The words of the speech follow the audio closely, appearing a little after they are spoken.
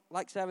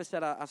like Sarah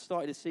said, I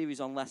started a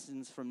series on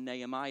lessons from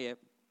Nehemiah.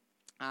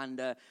 And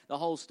the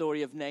whole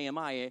story of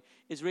Nehemiah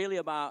is really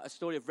about a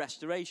story of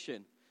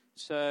restoration.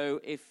 So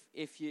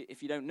if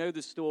you don't know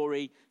the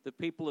story, the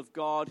people of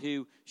God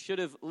who should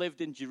have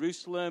lived in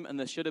Jerusalem, and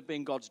there should have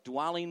been God's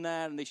dwelling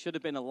there, and they should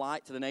have been a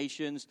light to the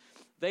nations,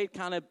 they'd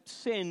kind of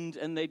sinned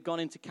and they'd gone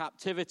into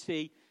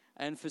captivity.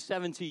 And for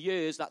 70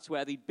 years, that's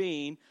where they'd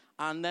been.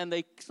 And then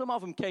some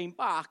of them came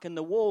back, and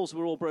the walls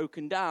were all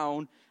broken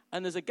down.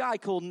 And there's a guy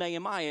called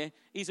Nehemiah.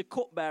 He's a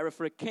cupbearer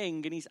for a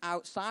king, and he's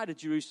outside of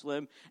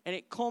Jerusalem. And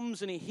it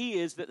comes and he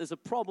hears that there's a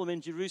problem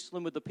in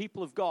Jerusalem with the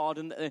people of God,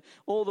 and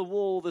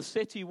all the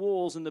city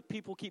walls, and the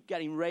people keep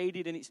getting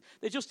raided, and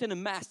they're just in a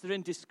mess. They're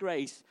in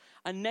disgrace.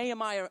 And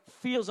Nehemiah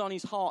feels on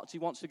his heart he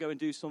wants to go and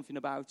do something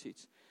about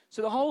it.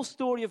 So the whole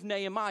story of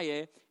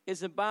Nehemiah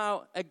is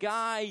about a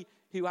guy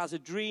who has a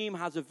dream,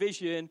 has a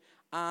vision,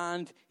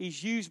 and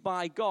he's used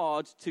by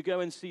God to go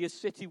and see a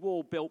city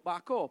wall built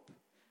back up.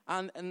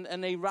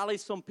 And they rally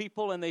some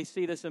people, and they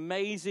see this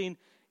amazing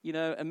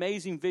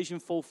vision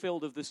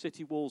fulfilled of the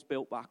city walls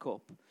built back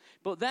up.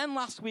 But then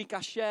last week I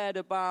shared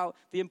about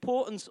the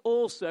importance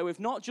also of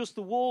not just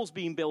the walls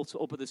being built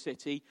up of the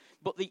city,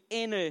 but the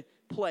inner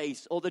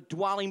place, or the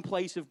dwelling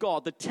place of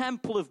God, the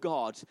temple of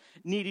God,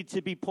 needed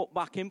to be put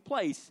back in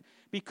place,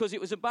 because it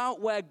was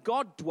about where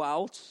God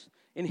dwelt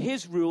in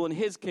his rule and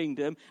his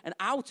kingdom, and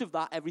out of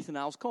that everything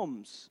else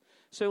comes.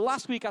 So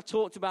last week I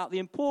talked about the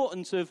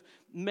importance of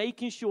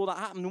making sure that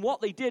happened. And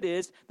what they did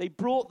is they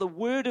brought the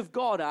word of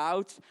God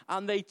out,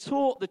 and they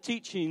taught the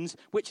teachings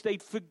which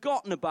they'd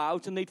forgotten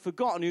about, and they'd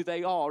forgotten who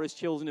they are as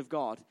children of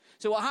God.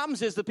 So what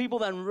happens is the people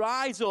then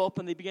rise up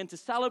and they begin to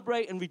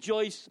celebrate and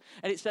rejoice.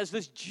 And it says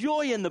there's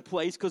joy in the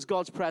place because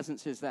God's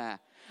presence is there.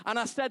 And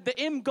I said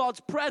that in God's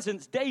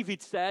presence,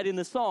 David said in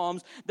the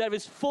Psalms, there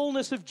is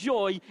fullness of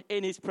joy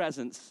in his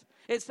presence.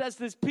 It says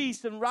there's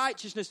peace and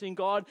righteousness in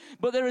God,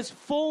 but there is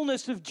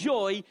fullness of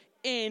joy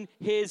in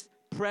his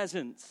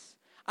presence.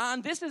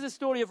 And this is a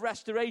story of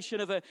restoration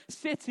of a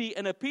city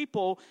and a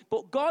people,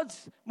 but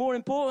God's, more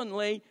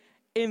importantly,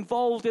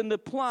 involved in the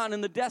plan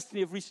and the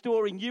destiny of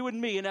restoring you and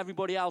me and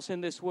everybody else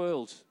in this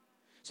world.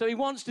 So he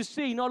wants to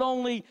see not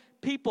only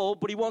people,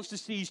 but he wants to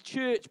see his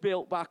church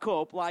built back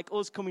up, like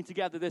us coming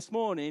together this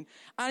morning.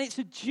 And it's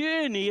a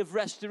journey of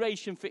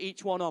restoration for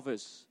each one of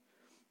us.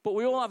 But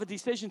we all have a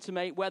decision to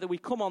make whether we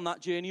come on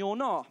that journey or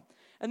not.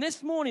 And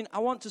this morning, I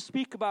want to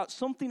speak about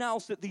something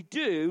else that they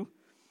do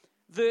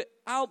that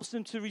helps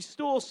them to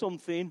restore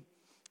something,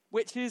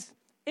 which is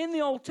in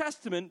the Old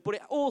Testament, but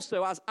it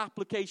also has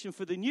application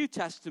for the New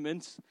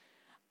Testament.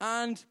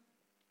 And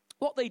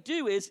what they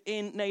do is,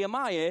 in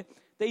Nehemiah,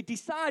 they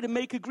decide and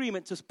make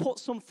agreement to put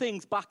some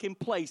things back in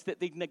place that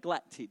they'd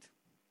neglected.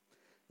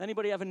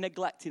 Anybody ever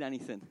neglected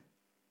anything?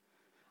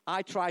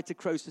 I tried to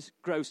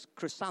grow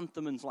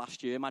chrysanthemums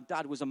last year. My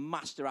dad was a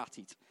master at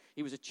it.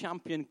 He was a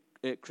champion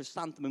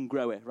chrysanthemum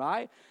grower,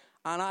 right?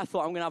 And I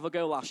thought, I'm going to have a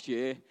go last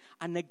year.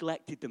 I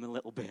neglected them a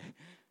little bit.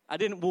 I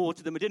didn't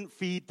water them. I didn't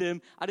feed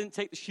them. I didn't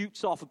take the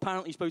shoots off.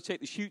 Apparently, you're supposed to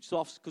take the shoots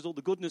off because all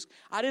the goodness.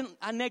 I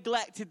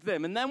neglected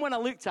them. And then when I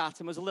looked at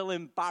them, I was a little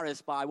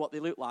embarrassed by what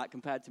they looked like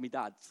compared to my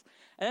dad's.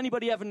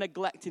 Anybody ever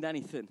neglected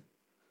anything?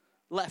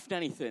 Left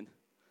anything?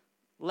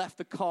 Left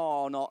the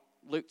car not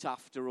looked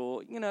after,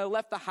 or,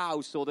 left the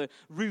house or the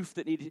roof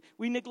that needed.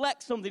 We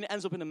neglect something that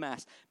ends up in a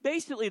mess.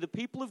 Basically, the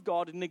people of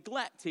God had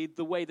neglected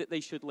the way that they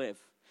should live.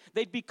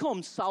 They'd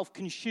become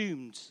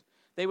self-consumed.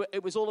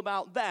 It was all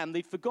about them.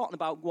 They'd forgotten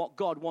about what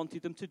God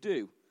wanted them to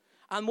do.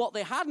 And what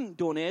they hadn't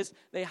done is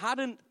they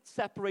hadn't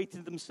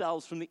separated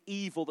themselves from the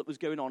evil that was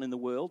going on in the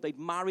world. They'd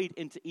married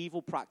into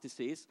evil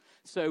practices.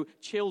 So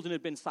children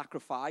had been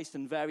sacrificed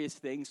and various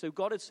things. So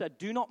God had said,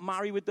 do not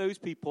marry with those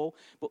people,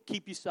 but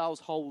keep yourselves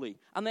holy.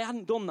 And they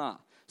hadn't done that.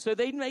 So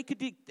they'd make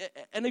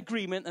an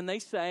agreement, and they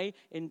say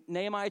in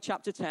Nehemiah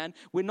chapter 10,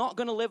 we're not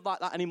going to live like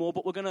that anymore,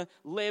 but we're going to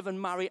live and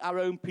marry our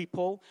own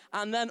people.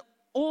 And then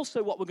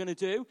also what we're going to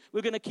do,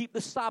 we're going to keep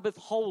the Sabbath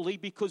holy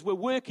because we're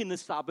working the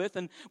Sabbath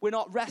and we're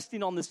not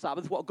resting on the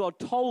Sabbath, what God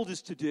told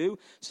us to do.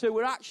 So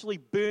we're actually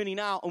burning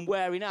out and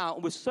wearing out,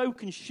 and we're so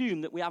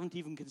consumed that we haven't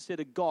even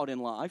considered God in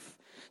life.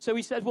 So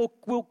he said,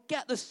 we'll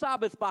get the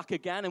Sabbath back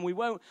again, and we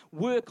won't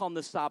work on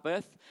the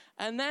Sabbath.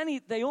 And then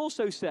they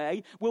also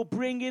say, we'll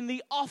bring in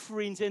the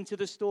offerings into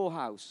the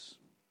storehouse.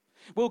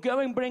 We'll go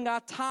and bring our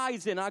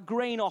tithes in, our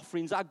grain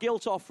offerings, our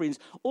guilt offerings.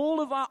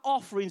 All of our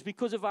offerings,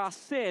 because of our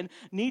sin,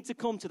 need to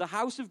come to the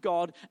house of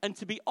God and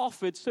to be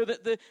offered so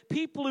that the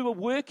people who are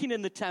working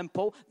in the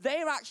temple,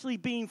 they're actually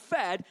being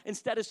fed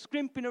instead of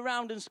scrimping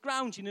around and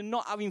scrounging and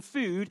not having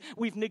food.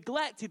 We've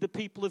neglected the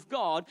people of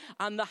God,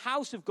 and the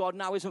house of God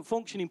now isn't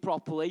functioning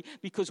properly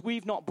because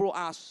we've not brought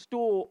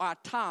our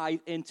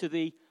tithe into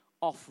the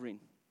offering.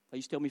 Are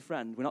you still my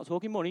friend? We're not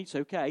talking money. It's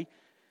okay.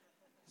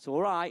 It's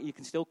all right. You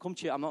can still come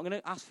to it. I'm not going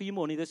to ask for your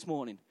money this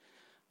morning.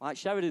 Like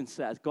Sheridan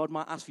says, God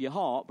might ask for your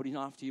heart, but he's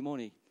not after your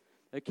money.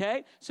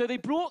 Okay? So they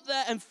brought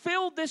there and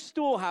filled this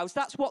storehouse.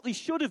 That's what they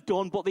should have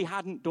done, but they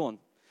hadn't done.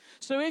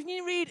 So if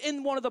you read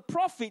in one of the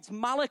prophets,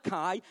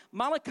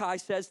 Malachi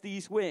says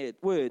these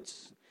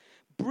words.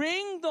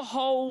 bring the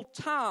whole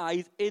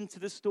tithe into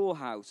the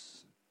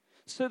storehouse,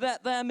 so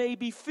that there may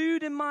be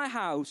food in my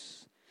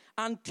house,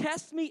 and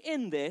test me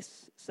in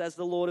this, says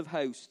the Lord of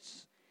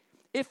hosts,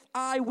 if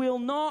I will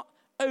not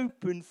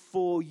open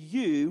for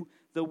you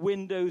the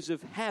windows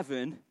of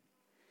heaven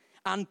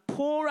and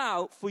pour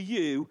out for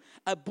you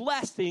a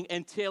blessing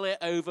until it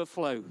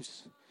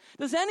overflows.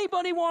 Does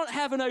anybody want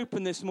heaven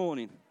open this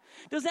morning?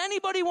 Does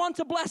anybody want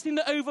a blessing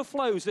that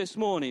overflows this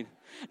morning?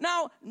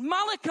 Now,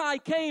 Malachi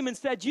came and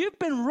said, you've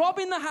been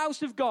robbing the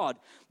house of God.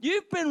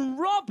 You've been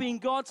robbing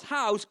God's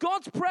house.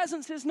 God's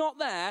presence is not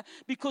there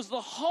because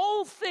the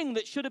whole thing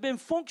that should have been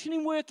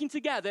functioning, working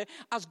together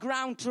has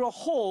ground to a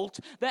halt.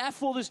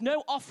 Therefore, there's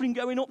no offering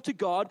going up to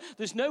God.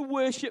 There's no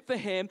worship for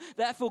him.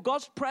 Therefore,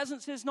 God's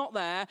presence is not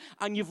there,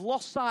 and you've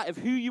lost sight of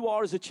who you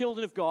are as a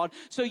children of God.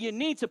 So you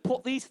need to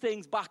put these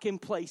things back in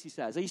place, he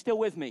says. Are you still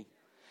with me?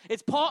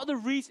 It's part of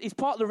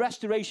the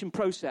restoration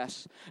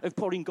process of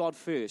putting God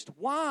first.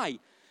 Why?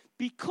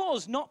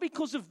 Not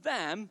because of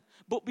them,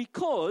 but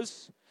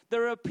because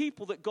there are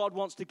people that God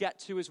wants to get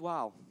to as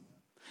well.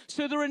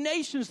 So there are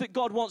nations that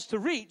God wants to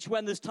reach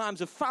when there's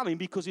times of famine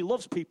because he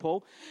loves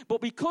people. But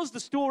because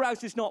the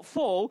storehouse is not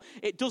full,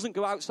 it doesn't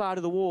go outside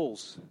of the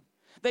walls.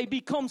 They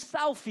become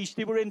selfish.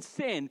 They were in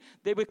sin.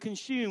 They were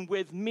consumed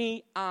with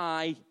me,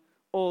 I,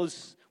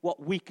 us,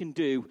 what we can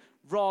do,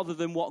 rather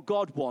than what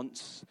God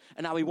wants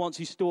and how he wants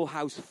his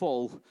storehouse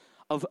full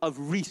of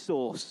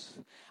resource.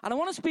 And I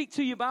want to speak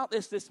to you about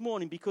this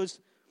morning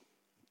because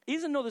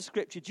here's another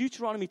scripture,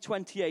 Deuteronomy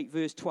 28,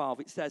 verse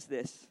 12. It says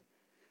this,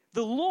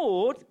 the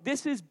Lord,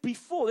 this is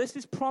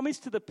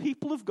promised to the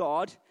people of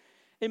God.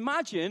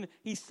 Imagine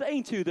he's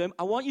saying to them,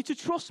 I want you to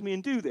trust me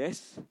and do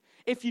this.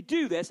 If you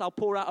do this, I'll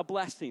pour out a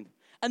blessing.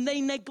 And they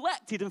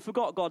neglected and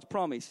forgot God's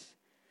promise.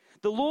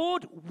 The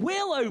Lord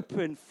will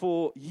open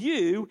for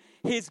you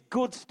his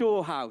good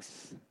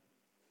storehouse.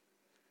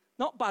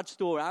 Not bad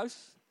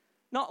storehouse,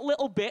 not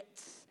little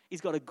bits. He's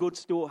got a good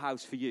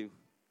storehouse for you.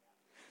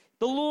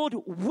 The Lord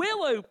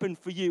will open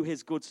for you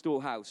his good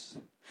storehouse,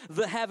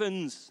 the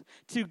heavens,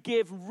 to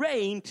give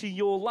rain to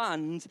your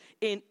land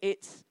in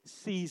its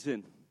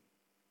season,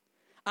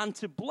 and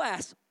to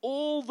bless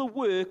all the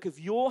work of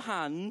your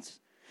hands,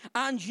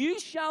 and you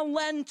shall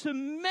lend to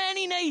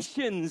many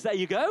nations. There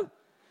you go.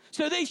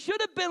 So they should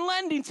have been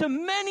lending to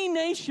many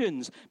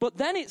nations. But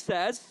then it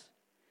says,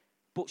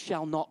 but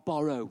shall not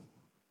borrow.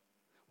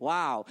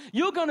 Wow.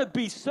 You're going to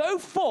be so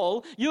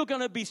full. You're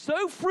going to be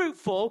so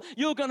fruitful.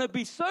 You're going to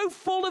be so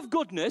full of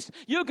goodness.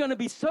 You're going to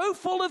be so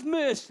full of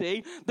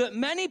mercy that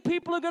many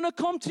people are going to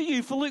come to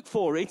you look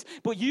for it.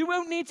 But you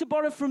won't need to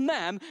borrow from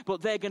them,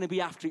 but they're going to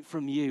be after it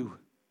from you.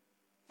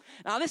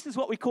 Now, this is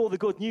what we call the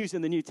good news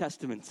in the New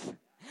Testament.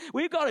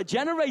 We've got a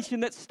generation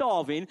that's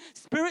starving,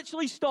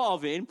 spiritually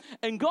starving,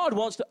 and God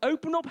wants to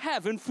open up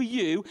heaven for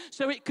you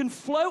so it can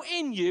flow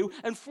in you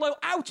and flow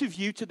out of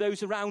you to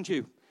those around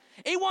you.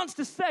 He wants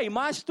to say,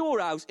 my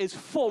storehouse is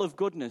full of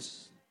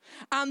goodness,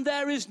 and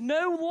there is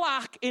no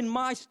lack in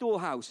my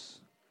storehouse.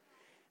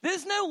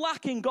 There's no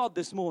lack in God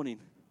this morning.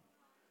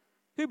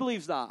 Who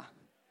believes that?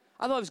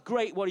 I thought it was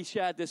great what he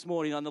shared this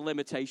morning on the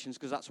limitations,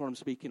 because that's what I'm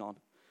speaking on.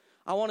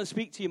 I want to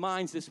speak to your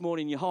minds this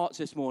morning, your hearts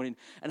this morning,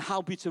 and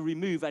help you to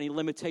remove any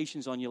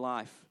limitations on your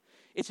life.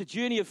 It's a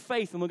journey of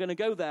faith, and we're going to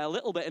go there a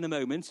little bit in a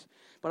moment.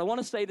 But I want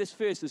to say this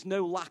first. There's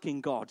no lack in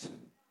God.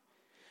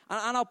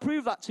 And I'll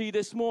prove that to you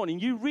this morning.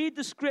 You read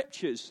the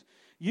scriptures.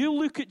 You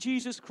look at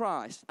Jesus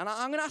Christ. And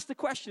I'm going to ask the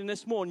question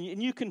this morning,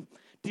 and you can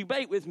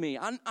debate with me.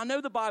 I know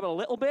the Bible a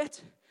little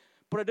bit,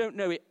 but I don't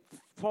know it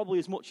probably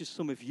as much as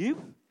some of you.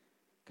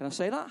 Can I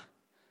say that?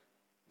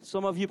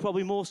 Some of you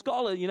probably more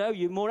scholar,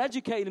 you're more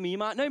educated than me. You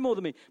might know more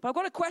than me. But I've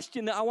got a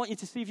question that I want you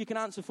to see if you can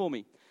answer for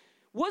me.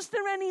 Was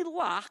there any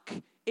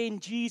lack in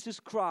Jesus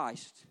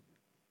Christ?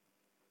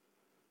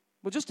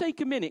 Well, just take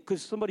a minute,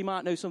 because somebody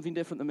might know something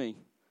different than me.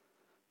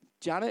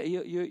 Janet,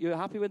 you're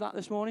happy with that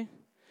this morning?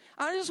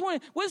 I just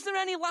wonder, was there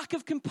any lack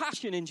of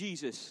compassion in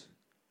Jesus?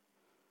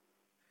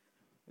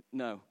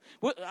 No.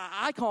 Well,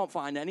 I can't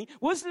find any.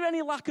 Was there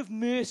any lack of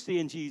mercy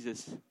in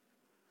Jesus?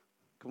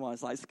 Come on,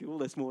 it's like school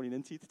this morning,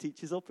 isn't it? The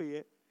teacher's up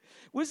here.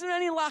 Was there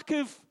any lack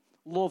of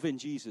love in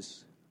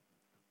Jesus?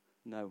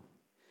 No.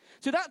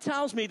 So that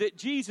tells me that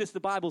Jesus, the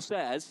Bible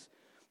says,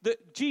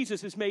 that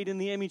Jesus is made in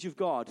the image of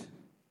God.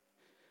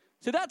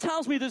 So that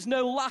tells me there's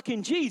no lack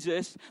in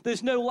Jesus,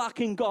 there's no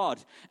lack in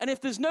God. And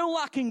if there's no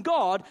lack in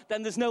God,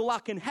 then there's no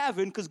lack in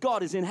heaven, because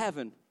God is in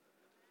heaven.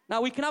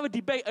 Now, we can have a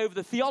debate over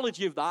the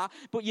theology of that,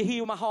 but you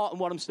hear my heart and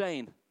what I'm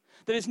saying.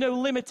 There is no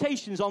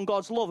limitations on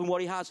God's love and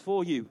what he has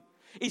for you.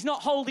 He's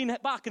not holding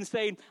it back and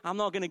saying, I'm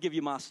not going to give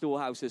you my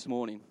storehouse this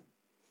morning.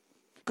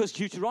 Because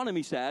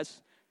Deuteronomy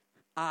says,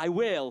 I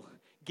will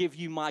give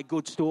you my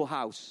good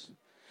storehouse.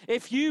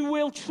 If you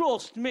will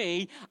trust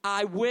me,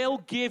 I will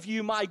give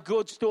you my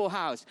good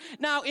storehouse.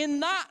 Now,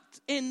 in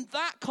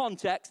that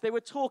context, they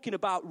were talking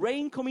about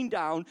rain coming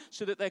down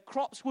so that their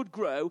crops would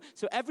grow,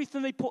 so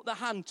everything they put their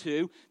hand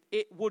to,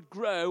 it would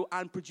grow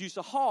and produce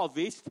a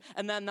harvest,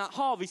 and then that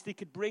harvest, they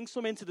could bring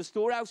some into the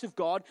storehouse of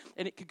God,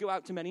 and it could go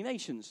out to many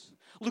nations.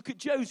 Look at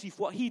Joseph,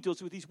 what he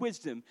does with his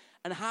wisdom,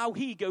 and how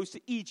he goes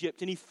to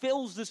Egypt, and he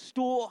fills the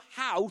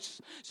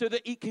storehouse so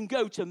that it can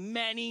go to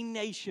many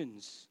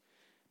nations.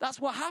 That's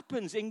what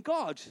happens in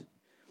God.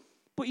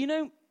 But you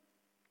know,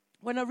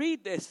 when I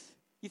read this,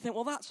 you think,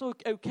 well, that's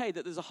okay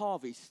that there's a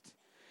harvest.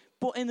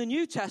 But in the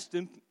New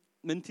Testament,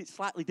 it's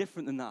slightly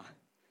different than that.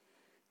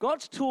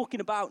 God's talking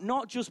about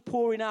not just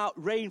pouring out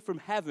rain from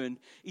heaven.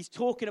 He's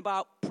talking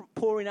about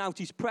pouring out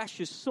his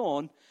precious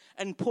son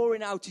and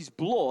pouring out his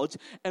blood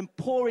and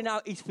pouring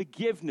out his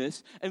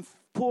forgiveness and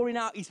pouring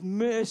out his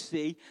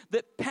mercy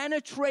that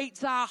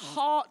penetrates our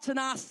hearts and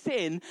our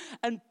sin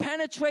and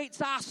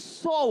penetrates our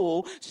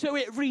soul so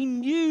it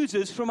renews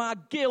us from our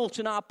guilt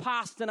and our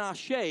past and our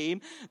shame.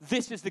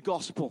 This is the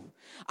gospel.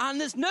 And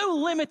there's no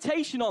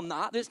limitation on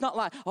that. It's not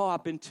like, oh,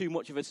 I've been too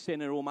much of a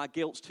sinner or my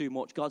guilt's too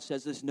much. God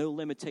says there's no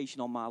limitation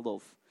on my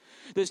love.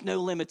 There's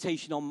no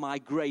limitation on my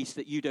grace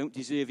that you don't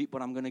deserve it,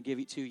 but I'm going to give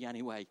it to you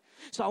anyway.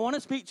 So I want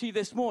to speak to you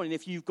this morning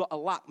if you've got a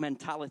lack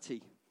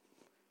mentality.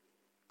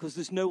 Because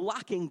there's no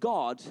lack in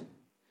God.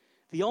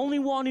 The only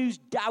one who's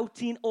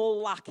doubting or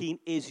lacking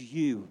is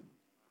you.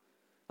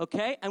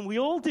 Okay? And we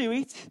all do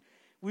it.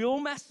 We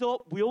all mess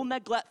up. We all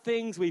neglect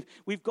things.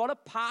 We've got a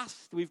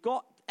past. We've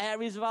got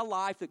areas of our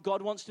life that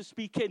God wants to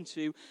speak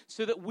into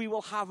so that we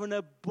will have an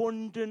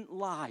abundant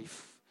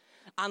life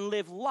and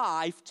live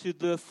life to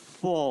the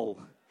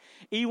full.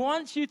 He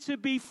wants you to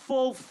be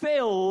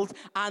fulfilled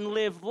and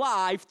live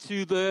life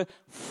to the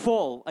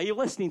full. Are you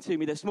listening to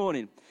me this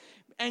morning?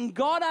 And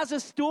God has a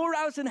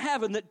storehouse in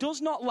heaven that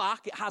does not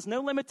lack. It has no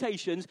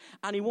limitations.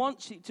 And he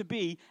wants it to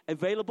be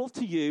available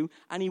to you.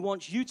 And he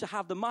wants you to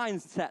have the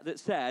mindset that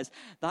says,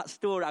 that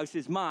storehouse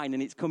is mine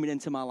and it's coming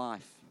into my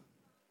life.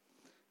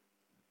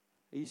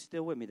 Are you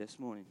still with me this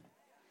morning?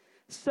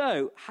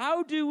 So,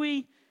 how do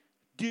we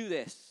do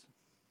this?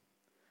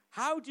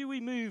 How do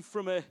we move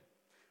from a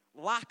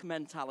lack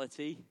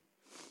mentality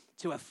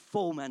to a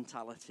full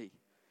mentality?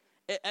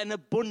 An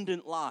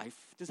abundant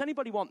life. Does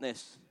anybody want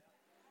this?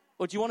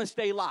 Or do you want to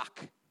stay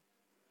lack?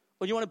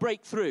 Or do you want to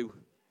break through?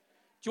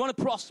 Do you want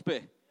to prosper?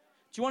 Do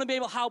you want to be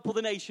able to help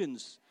other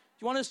nations?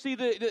 Do you want to see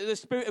the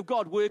Spirit of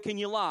God work in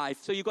your life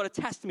so you've got a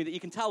testimony that you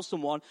can tell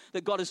someone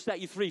that God has set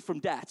you free from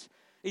debt?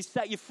 He's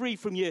set you free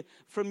from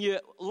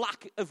your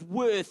lack of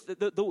worth,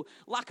 the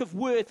lack of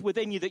worth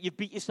within you that you've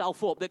beat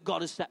yourself up, that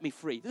God has set me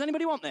free. Does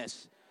anybody want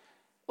this?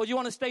 Or do you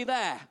want to stay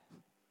there?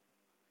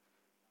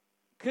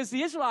 Because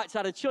the Israelites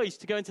had a choice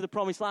to go into the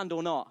promised land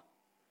or not.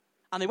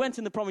 And they went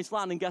in the promised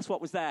land, and guess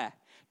what was there?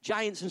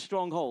 Giants and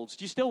strongholds.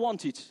 Do you still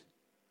want it?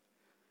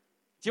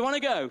 Do you want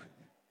to go?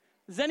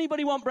 Does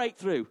anybody want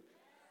breakthrough?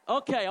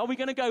 Okay, are we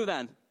going to go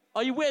then?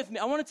 Are you with me?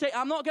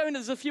 I'm not going,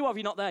 there's a few of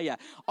you not there yet.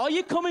 Are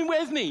you coming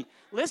with me?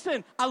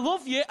 Listen, I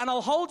love you, and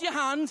I'll hold your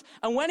hand,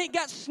 and when it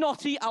gets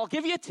snotty, I'll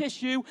give you a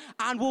tissue,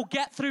 and we'll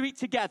get through it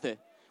together.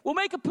 We'll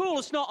make a pool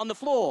of snot on the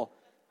floor.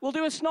 We'll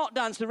do a snot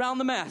dance around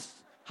the mess.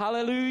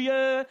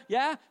 Hallelujah.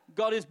 Yeah?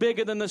 God is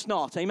bigger than the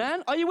snot.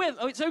 Amen? Are you with?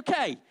 Oh, it's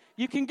okay.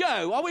 You can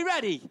go. Are we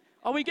ready?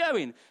 Are we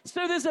going?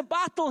 So there's a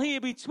battle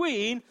here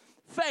between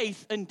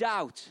faith and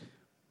doubt.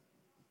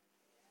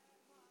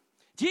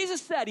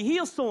 Jesus said, he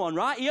heals someone,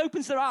 right? He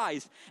opens their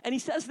eyes, and he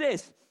says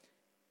this,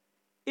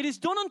 it is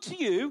done unto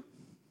you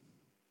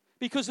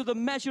because of the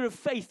measure of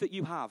faith that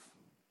you have.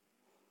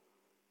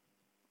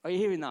 Are you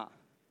hearing that?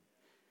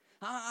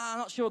 I'm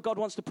not sure God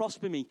wants to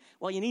prosper me.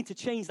 Well, you need to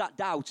change that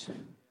doubt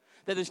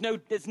that there's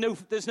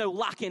no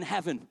lack in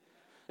heaven.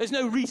 There's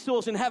no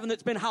resource in heaven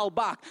that's been held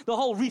back. The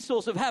whole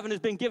resource of heaven has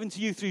been given to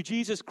you through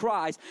Jesus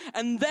Christ.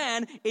 And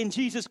then in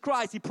Jesus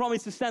Christ, he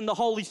promised to send the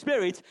Holy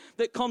Spirit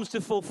that comes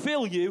to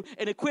fulfill you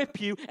and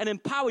equip you and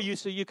empower you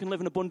so you can live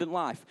an abundant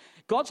life.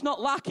 God's not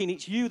lacking.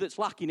 It's you that's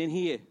lacking in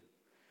here.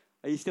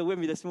 Are you still with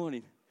me this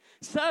morning?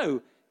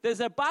 So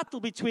there's a battle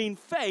between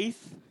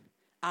faith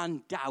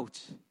and doubt.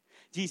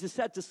 Jesus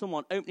said to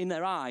someone opening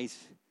their eyes,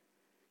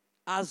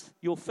 as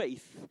your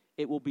faith,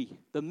 it will be.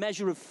 The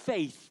measure of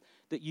faith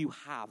that you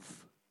have.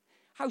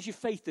 How's your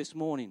faith this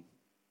morning?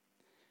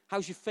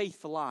 How's your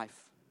faith for life?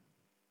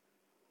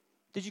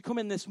 Did you come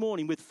in this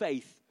morning with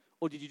faith,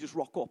 or did you just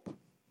rock up?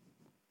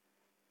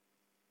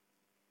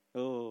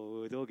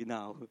 Oh, doggy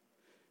now.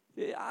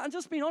 I'm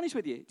just being honest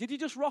with you. Did you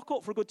just rock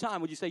up for a good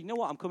time? Would you say, you know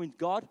what, I'm coming,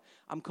 God,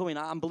 I'm coming,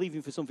 I'm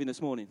believing for something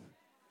this morning?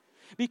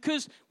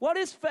 Because what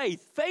is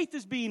faith? Faith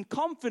is being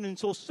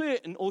confident or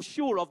certain or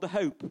sure of the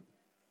hope.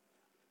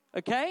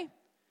 Okay?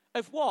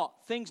 Of what?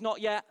 Things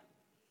not yet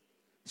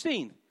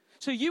seen.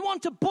 So you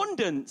want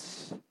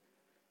abundance.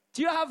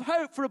 Do you have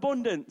hope for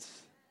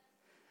abundance?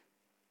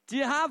 Do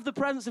you have the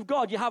presence of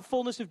God? Do you have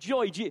fullness of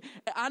joy?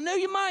 I know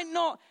you might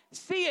not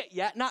see it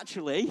yet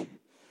naturally,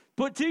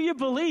 but do you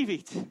believe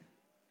it?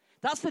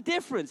 That's the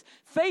difference.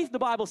 Faith, the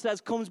Bible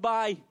says, comes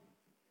by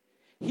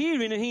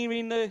hearing and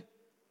hearing the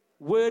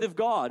Word of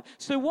God.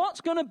 So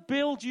what's going to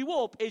build you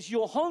up is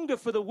your hunger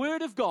for the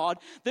Word of God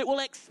that will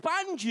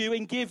expand you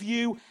and give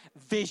you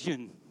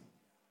vision.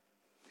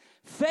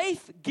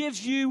 Faith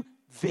gives you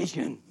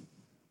vision.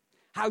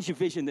 How's your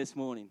vision this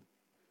morning?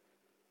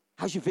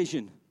 How's your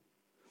vision?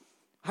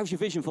 How's your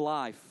vision for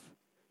life?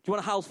 Do you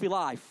want a healthy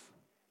life?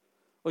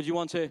 Or do you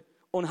want an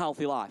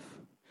unhealthy life?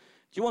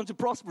 Do you want a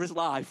prosperous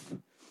life?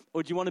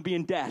 Or do you want to be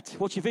in debt?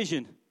 What's your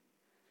vision?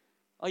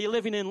 Are you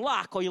living in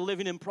lack or are you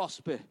living in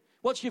prosper?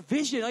 What's your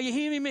vision? Are you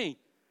hearing me?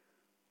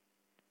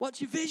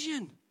 What's your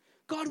vision?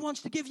 God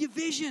wants to give you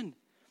vision,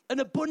 an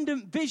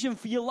abundant vision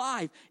for your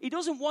life. He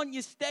doesn't want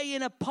you to stay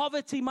in a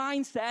poverty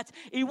mindset.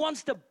 He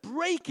wants to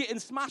break it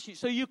and smash it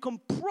so you can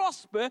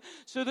prosper,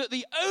 so that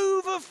the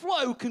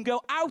overflow can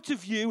go out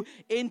of you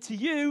into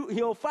you,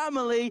 your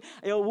family,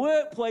 your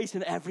workplace,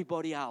 and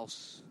everybody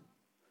else.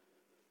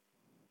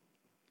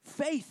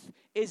 Faith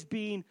is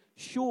being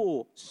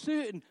sure,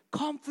 certain,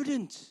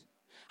 confident.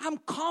 I'm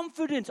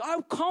confident.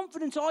 How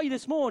confident are you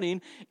this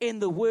morning in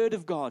the Word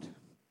of God?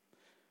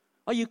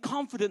 Are you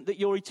confident that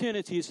your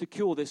eternity is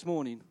secure this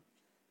morning?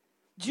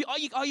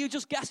 Are you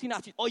just guessing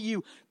at it? Are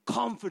you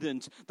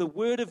confident the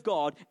Word of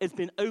God has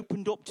been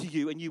opened up to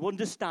you and you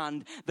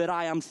understand that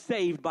I am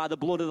saved by the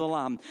blood of the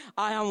Lamb?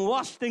 I am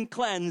washed and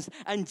cleansed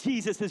and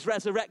Jesus has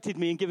resurrected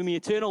me and given me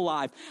eternal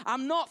life.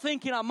 I'm not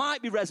thinking I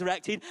might be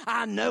resurrected.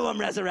 I know I'm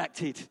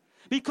resurrected.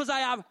 Because I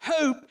have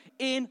hope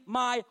in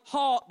my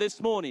heart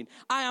this morning.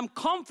 I am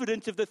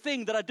confident of the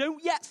thing that I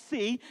don't yet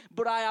see,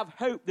 but I have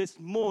hope this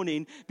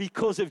morning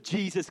because of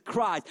Jesus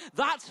Christ.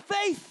 That's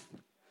faith.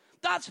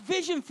 That's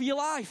vision for your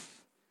life.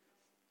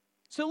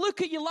 So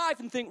look at your life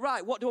and think,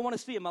 right, what do I want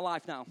to see in my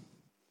life now?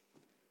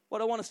 What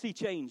do I want to see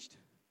changed?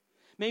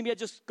 Maybe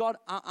God,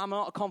 I'm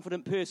not a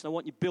confident person. I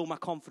want you to build my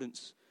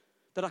confidence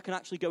that I can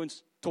actually go and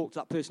talk to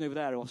that person over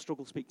there who I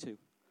struggle to speak to.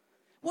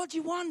 What do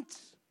you want?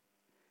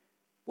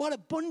 What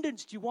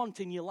abundance do you want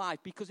in your life?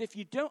 Because if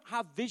you don't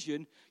have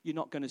vision, you're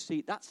not going to see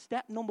it. That's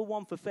step number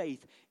one for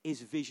faith,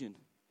 is vision.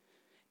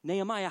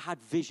 Nehemiah had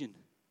vision.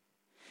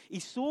 He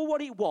saw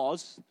what it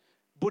was,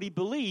 but he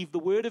believed the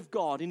Word of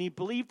God, and he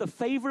believed the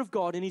favor of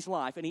God in his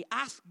life, and he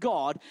asked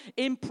God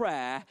in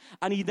prayer,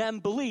 and he then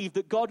believed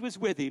that God was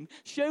with him,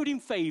 showed him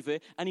favor,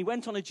 and he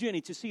went on a journey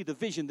to see the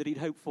vision that he'd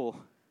hoped for.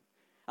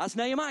 That's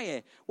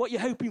Nehemiah. What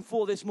you're hoping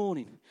for this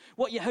morning?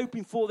 What you're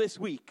hoping for this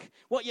week?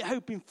 What you're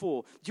hoping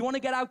for? Do you want to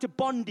get out of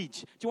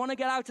bondage? Do you want to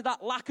get out of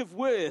that lack of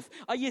worth?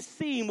 Are you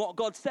seeing what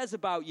God says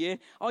about you?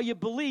 Are you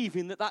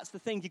believing that that's the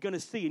thing you're going to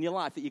see in your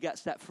life, that you get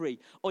set free?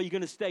 Or are you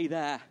going to stay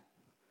there? Are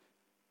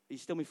you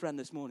still my friend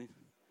this morning?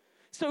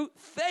 So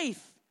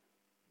faith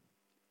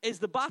is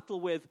the battle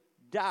with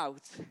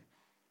doubt.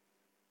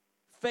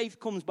 Faith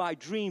comes by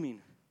dreaming.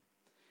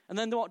 And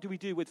then what do we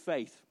do with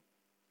faith?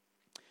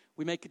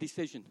 We make a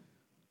decision.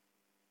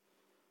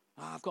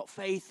 I've got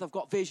faith, I've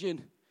got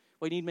vision.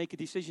 Well, you need to make a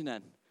decision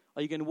then.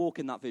 Are you going to walk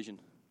in that vision?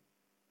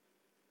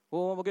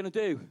 Well, what am I going to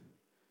do?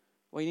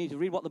 Well, you need to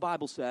read what the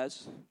Bible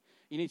says.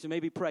 You need to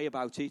maybe pray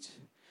about it.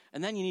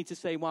 And then you need to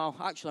say, well,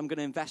 actually, I'm going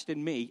to invest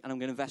in me and I'm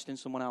going to invest in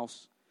someone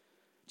else.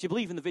 Do you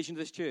believe in the vision of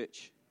this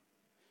church?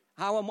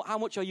 How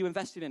much are you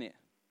invested in it?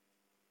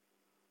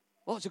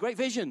 Well, it's a great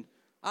vision.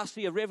 I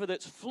see a river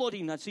that's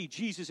flooding. I see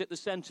Jesus at the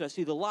center. I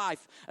see the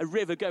life, a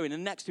river going.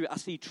 And next to it, I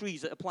see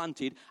trees that are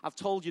planted. I've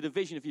told you the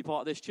vision if you're part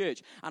of this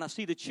church. And I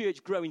see the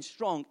church growing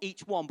strong,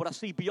 each one. But I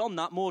see beyond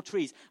that more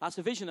trees. That's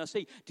the vision I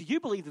see. Do you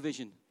believe the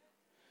vision?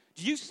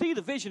 Do you see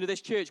the vision of this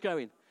church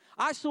growing?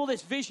 I saw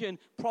this vision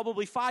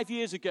probably 5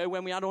 years ago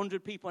when we had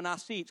 100 people in our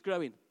seats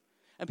growing.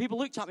 And people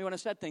looked at me when I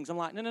said things. I'm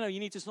like, no, you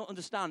need to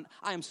understand.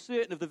 I am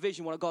certain of the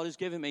vision, what God has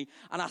given me.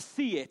 And I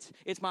see it.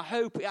 It's my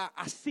hope.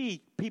 I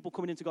see people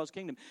coming into God's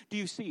kingdom. Do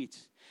you see it?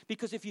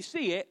 Because if you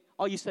see it,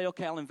 or you say,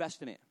 okay, I'll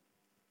invest in it.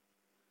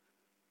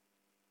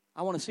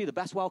 I want to see the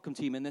best welcome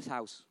team in this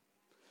house.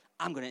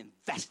 I'm going to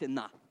invest in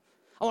that.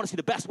 I want to see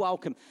the best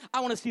welcome.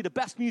 I want to see the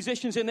best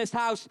musicians in this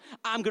house.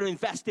 I'm going to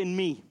invest in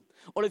me.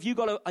 Or if you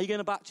got are you going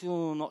to back to,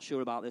 I'm not sure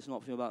about this,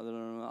 not sure about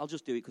that. I'll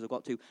just do it because I've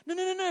got to.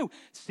 No.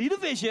 See the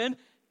vision.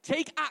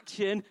 Take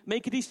action,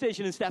 make a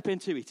decision, and step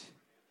into it.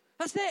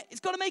 That's it. It's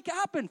got to make it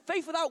happen.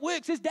 Faith without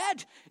works is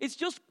dead. It's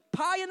just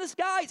pie in the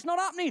sky. It's not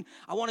happening.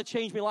 I want to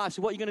change my life,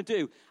 so what are you going to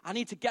do? I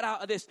need to get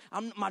out of this.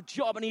 My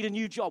job, I need a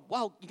new job.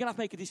 Well, you're going to have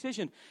to make a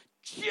decision.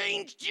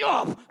 Change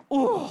job.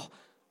 Oh,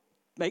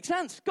 makes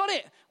sense. Got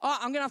it.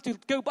 I'm going to have to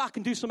go back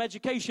and do some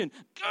education.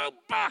 Go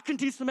back and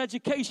do some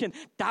education.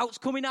 Doubt's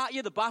coming at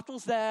you. The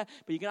battle's there.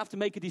 But you're going to have to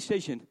make a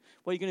decision.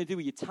 What are you going to do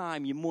with your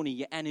time, your money,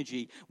 your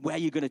energy? Where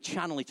you're going to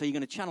channel it? Are you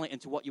going to channel it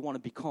into what you want to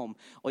become?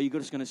 Or are you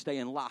just going to stay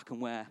in lack and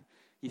where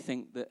you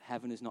think that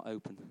heaven is not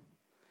open?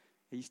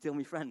 Are you still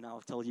my friend now?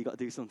 I've told you you've got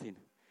to do something.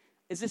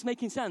 Is this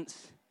making sense?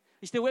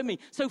 Are you still with me?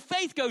 So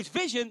faith goes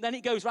vision. Then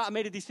it goes, right, I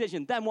made a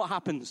decision. Then what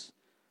happens?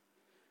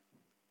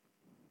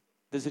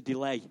 There's a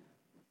delay.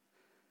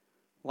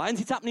 Why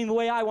isn't it happening the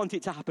way I want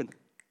it to happen?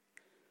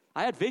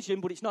 I had vision,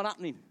 but it's not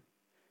happening.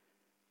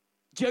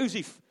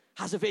 Joseph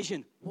has a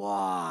vision.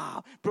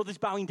 Wow. Brothers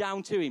bowing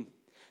down to him.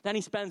 Then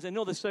he spends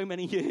another so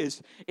many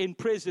years in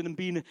prison and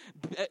being,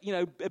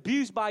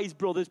 abused by his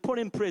brothers, put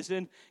in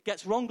prison,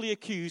 gets wrongly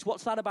accused.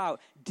 What's that about?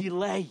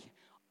 Delay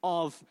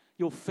of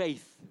your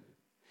faith.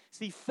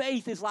 See,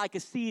 faith is like a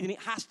seed and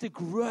it has to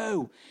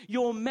grow.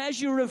 Your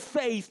measure of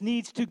faith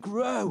needs to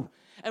grow.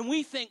 And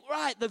we think,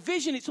 right, the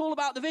vision, it's all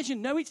about the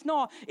vision. No, it's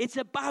not. It's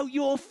about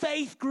your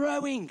faith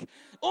growing.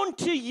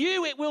 Unto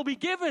you it will be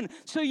given.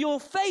 So your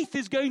faith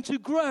is going to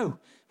grow.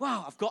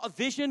 Wow, I've got a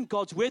vision.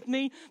 God's with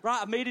me. Right,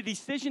 I've made a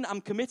decision.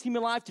 I'm committing my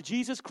life to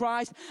Jesus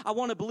Christ. I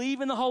want to believe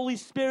in the Holy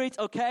Spirit,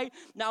 okay?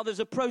 Now there's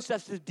a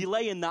process of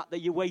delay in that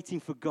you're waiting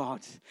for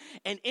God.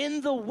 And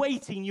in the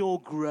waiting, you're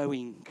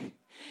growing.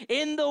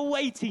 In the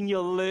waiting,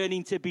 you're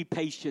learning to be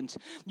patient.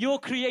 You're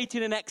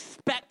creating an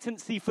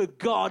expectancy for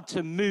God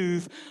to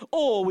move.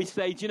 Or we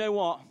say, do you know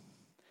what?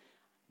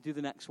 Do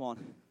the next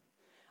one.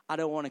 I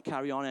don't want to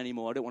carry on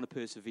anymore. I don't want to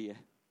persevere.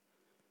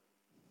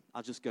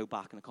 I'll just go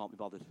back and I can't be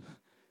bothered.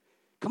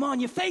 Come on,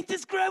 your faith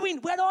is growing.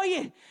 Where are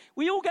you?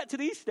 We all get to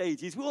these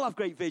stages. We all have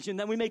great vision.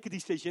 Then we make a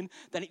decision.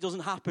 Then it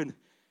doesn't happen.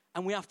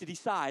 And we have to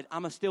decide,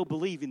 am I still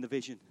believing the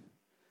vision?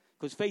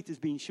 Because faith is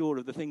being sure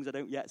of the things I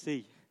don't yet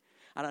see.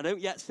 And I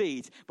don't yet see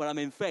it, but I'm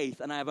in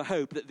faith, and I have a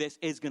hope that this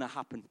is going to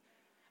happen.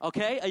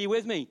 Okay? Are you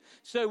with me?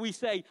 So we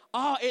say,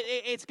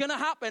 it's going to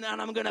happen,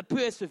 and I'm going to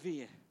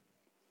persevere.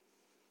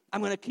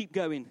 I'm going to keep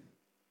going.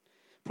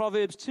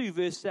 Proverbs 2,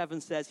 verse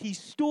 7 says, he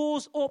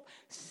stores up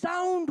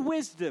sound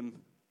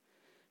wisdom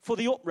for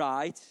the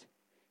upright.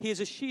 He is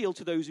a shield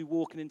to those who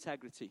walk in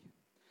integrity.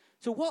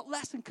 So what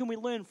lesson can we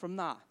learn from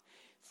that?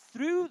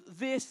 Through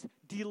this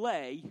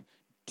delay,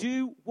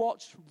 do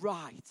what's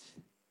right.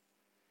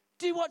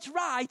 Do what's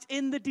right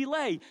in the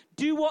delay.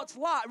 Do what's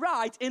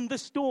right in the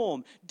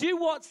storm. Do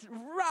what's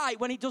right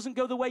when it doesn't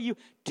go the way you...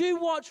 Do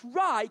what's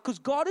right because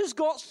God has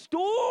got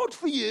stored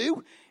for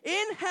you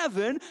in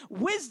heaven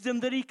wisdom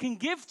that he can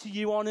give to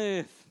you on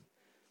earth.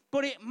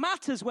 But it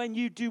matters when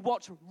you do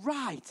what's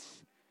right.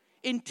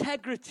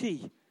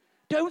 Integrity.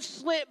 Don't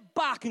slip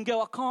back and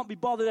go, I can't be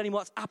bothered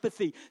anymore. It's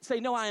apathy. Say,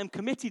 no, I am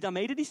committed. I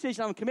made a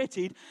decision. I'm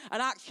committed.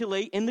 And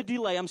actually, in the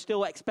delay, I'm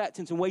still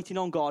expectant and waiting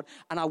on God.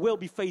 And I will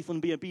be faithful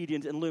and be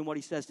obedient and learn what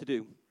he says to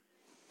do.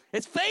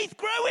 It's faith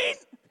growing.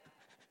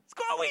 It's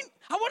growing.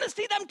 I want to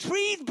see them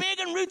trees big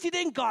and rooted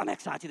in God. I'm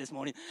excited this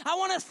morning. I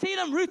want to see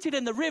them rooted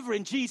in the river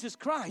in Jesus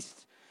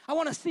Christ. I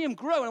want to see them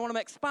grow and I want them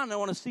to expand. I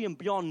want to see them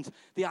beyond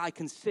the eye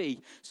can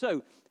see.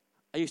 So,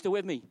 are you still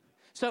with me?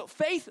 So,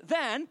 faith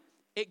then,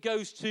 it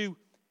goes to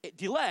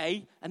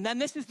delay, and then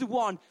this is the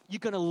one, you're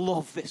going to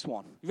love this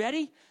one. You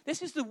ready?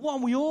 This is the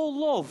one we all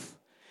love.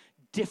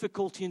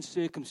 Difficulty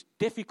and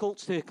difficult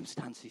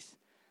circumstances.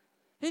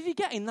 If you're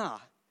getting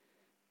that,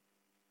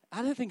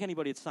 I don't think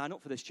anybody would sign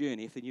up for this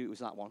journey if they knew it was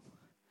that one.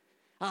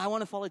 I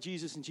want to follow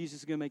Jesus, and Jesus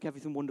is going to make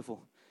everything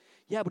wonderful.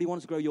 Yeah, but he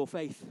wants to grow your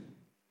faith.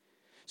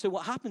 So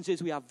what happens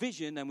is we have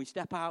vision, and we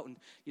step out, and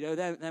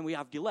then we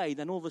have delay.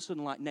 Then all of a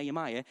sudden, like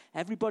Nehemiah,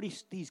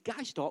 these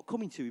guys start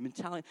coming to him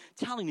and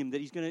telling him that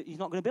he's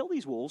not going to build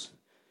these walls.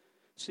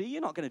 See,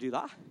 you're not going to do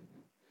that.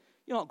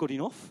 You're not good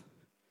enough.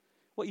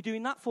 What are you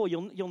doing that for?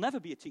 You'll never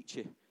be a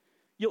teacher.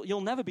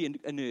 You'll never be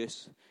a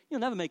nurse.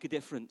 You'll never make a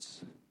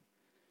difference.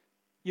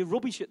 You're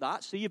rubbish at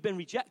that. So you've been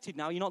rejected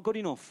now. You're not good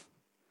enough.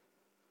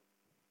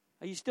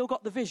 Are you still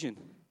got the vision?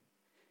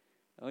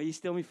 Or are you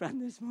still my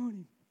friend this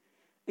morning?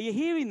 Are you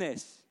hearing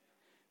this?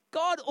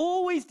 God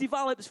always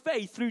develops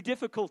faith through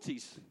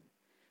difficulties.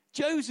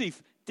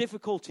 Joseph,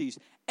 difficulties.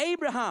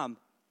 Abraham,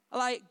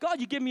 like,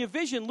 God, you give me a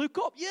vision. Look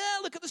up. Yeah,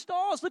 look at the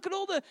stars.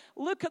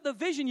 Look at the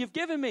vision you've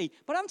given me.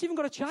 But I haven't even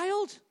got a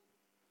child.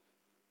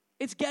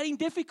 It's getting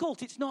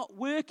difficult. It's not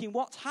working.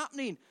 What's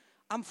happening?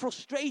 I'm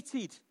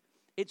frustrated.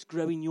 It's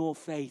growing your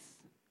faith.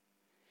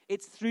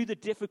 It's through the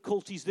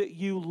difficulties that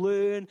you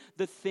learn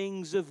the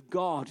things of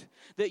God,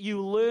 that you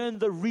learn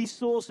the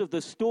resource of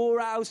the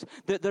storehouse,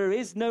 that there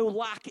is no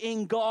lack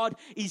in God.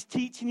 He's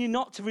teaching you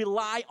not to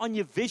rely on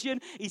your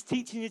vision. He's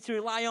teaching you to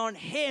rely on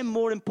him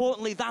more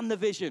importantly than the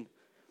vision.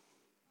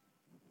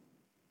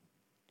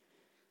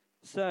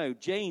 So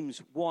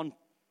James 1,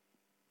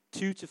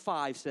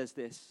 2-5 says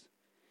this.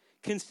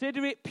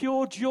 Consider it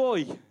pure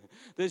joy.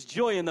 There's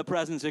joy in the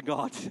presence of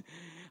God.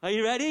 Are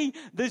you ready?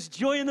 There's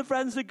joy in the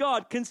presence of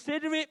God.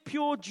 Consider it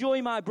pure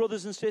joy, my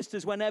brothers and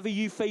sisters, whenever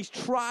you face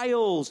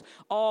trials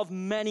of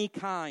many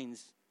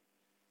kinds.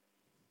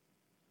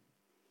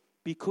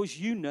 Because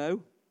you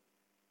know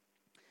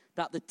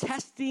that the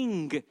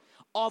testing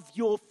of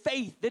your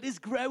faith that is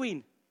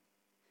growing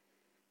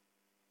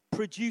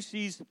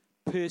produces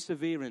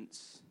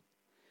perseverance.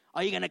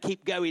 Are you going to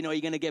keep going or are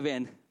you going to give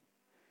in?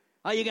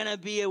 Are you going to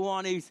be a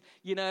one who's,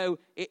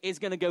 is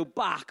going to go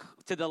back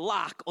to the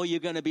lack, or you're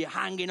going to be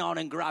hanging on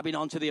and grabbing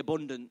onto the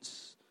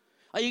abundance?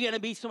 Are you going to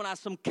be someone who has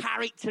some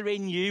character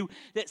in you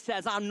that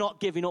says, I'm not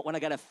giving up when I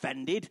get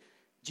offended?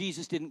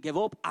 Jesus didn't give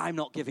up. I'm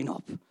not giving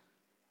up.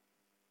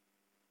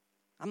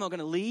 I'm not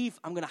going to leave.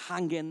 I'm going to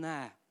hang in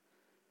there.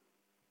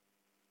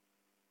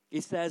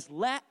 He says,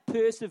 let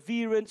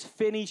perseverance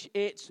finish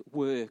its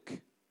work.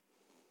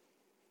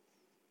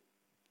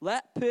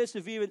 Let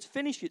perseverance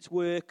finish its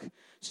work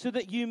so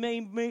that you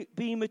may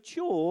be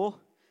mature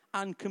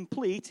and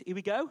complete. Here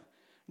we go.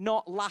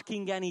 Not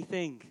lacking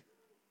anything.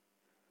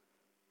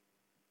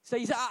 So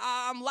you say,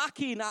 I'm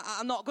lacking.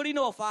 I'm not good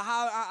enough.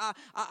 I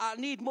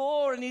need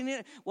more.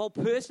 Well,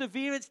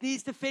 perseverance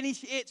needs to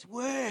finish its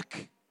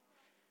work.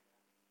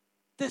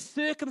 The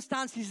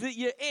circumstances that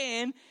you're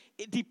in,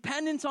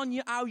 dependent on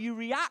how you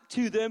react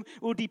to them,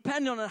 will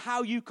depend on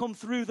how you come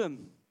through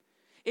them.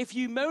 If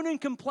you moan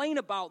and complain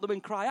about them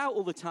and cry out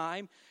all the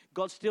time,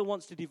 God still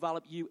wants to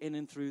develop you in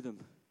and through them.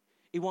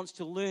 He wants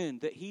to learn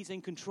that he's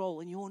in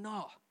control and you're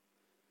not.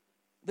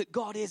 That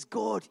God is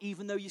good,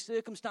 even though your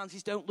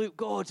circumstances don't look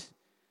good.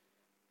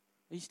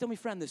 Are you still my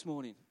friend this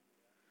morning?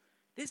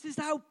 This is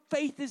how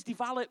faith is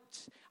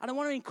developed. And I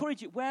want to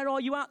encourage you, where are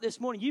you at this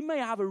morning? You may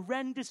have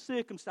horrendous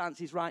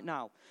circumstances right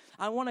now.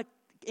 I want to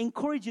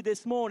encourage you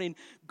this morning,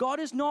 God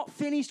is not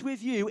finished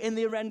with you in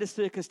the horrendous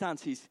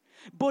circumstances,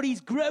 but he's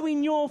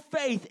growing your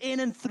faith in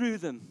and through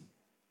them.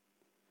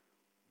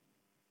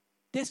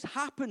 This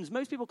happens.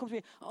 Most people come to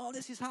me, oh,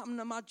 this has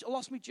happened, I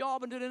lost my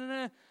job, and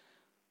da-da-da-da.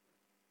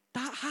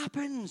 That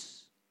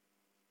happens.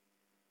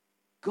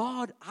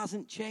 God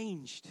hasn't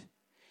changed.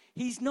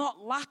 He's not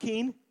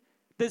lacking.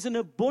 There's an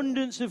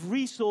abundance of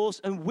resource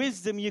and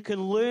wisdom you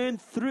can learn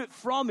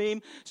from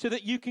him so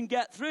that you can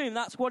get through him.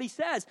 That's what he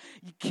says.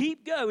 You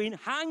keep going,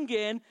 hang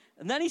in.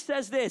 And then he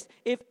says this,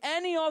 if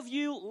any of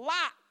you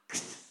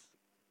lacks,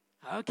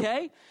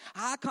 okay,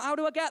 how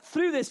do I get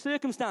through this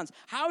circumstance?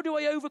 How do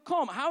I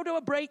overcome? How do I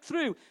break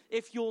through?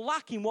 If you're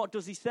lacking, what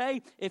does he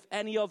say? If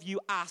any of you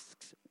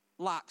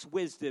lacks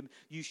wisdom,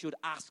 you should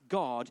ask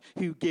God,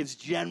 who gives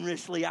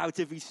generously out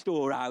of his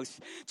storehouse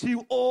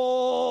to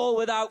all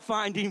without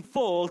finding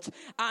fault,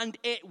 and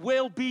it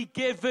will be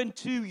given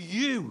to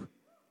you.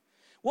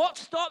 What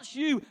stops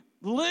you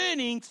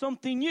learning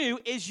something new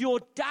is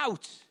your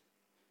doubt.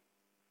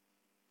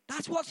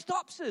 That's what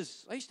stops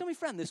us. Are you still my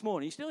friend this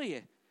morning? Are you still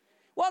here?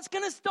 What's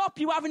going to stop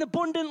you having an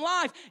abundant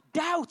life?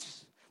 Doubt.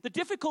 The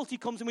difficulty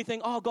comes when we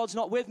think, oh, God's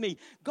not with me.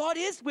 God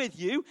is with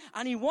you,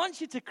 and he wants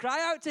you to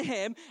cry out to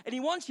him, and he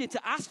wants you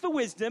to ask for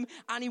wisdom,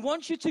 and he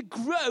wants you to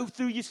grow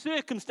through your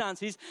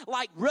circumstances.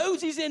 Like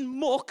roses in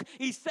muck,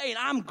 he's saying,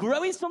 I'm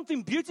growing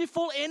something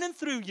beautiful in and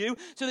through you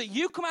so that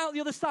you come out the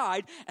other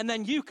side, and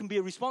then you can be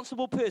a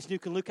responsible person who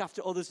can look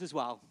after others as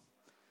well.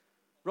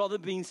 Rather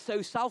than being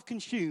so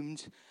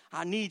self-consumed,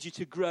 I need you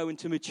to grow and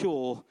to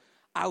mature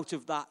out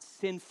of that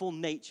sinful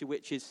nature,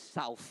 which is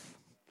self.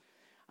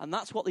 And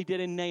that's what they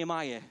did in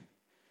Nehemiah.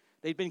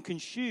 They'd been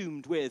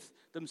consumed with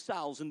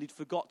themselves, and they'd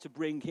forgot to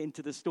bring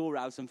into the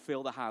storehouse and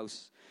fill the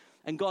house.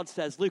 And God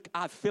says, look,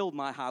 I've filled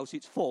my house,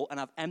 it's full, and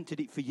I've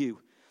emptied it for you.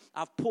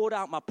 I've poured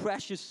out my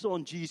precious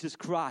son, Jesus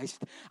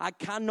Christ. I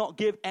cannot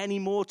give any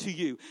more to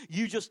you.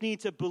 You just need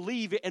to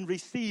believe it and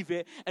receive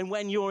it. And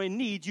when you're in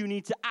need, you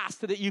need to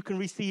ask so that you can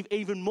receive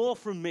even more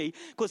from me.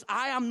 Because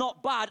I am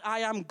not bad,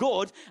 I am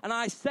good. And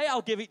I say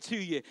I'll give it to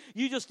you.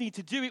 You just need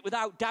to do it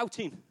without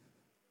doubting.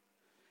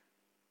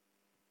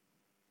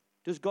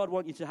 Does God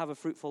want you to have a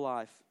fruitful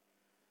life?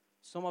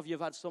 Some of you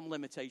have had some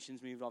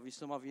limitations moved off you.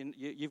 Some of you,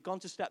 you've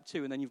gone to step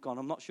 2 and then you've gone,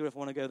 I'm not sure if I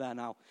want to go there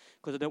now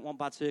because I don't want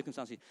bad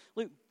circumstances.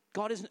 Look,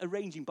 God isn't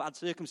arranging bad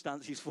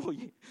circumstances for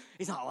you.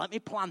 He's not, let me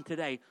plan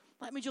today.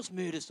 Let me just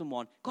murder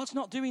someone. God's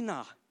not doing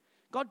that.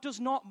 God does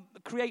not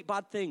create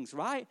bad things,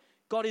 right?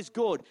 God is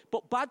good.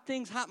 But bad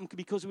things happen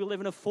because we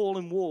live in a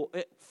fallen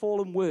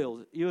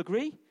world. You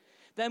agree?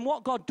 Then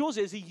what God does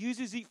is he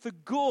uses it for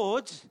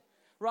good,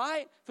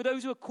 right? For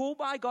those who are called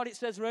by God, it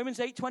says Romans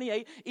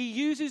 8:28, he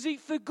uses it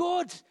for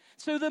good.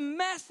 So the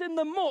mess and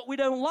the muck we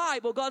don't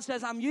like, but God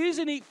says, I'm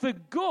using it for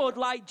good,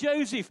 like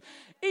Joseph.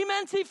 He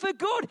meant it for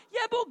good.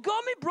 Yeah, but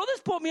God, my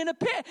brothers put me in a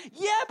pit.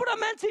 Yeah, but I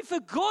meant it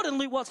for good. And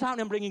look what's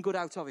happening, I'm bringing good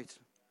out of it.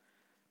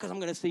 Because I'm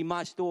going to see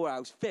my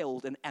storehouse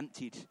filled and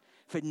emptied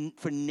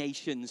for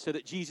nations so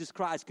that Jesus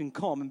Christ can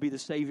come and be the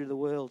Savior of the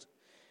world.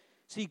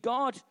 See,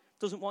 God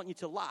doesn't want you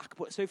to lack.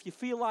 But so if you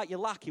feel like you're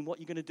lacking, what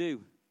are you going to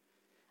do?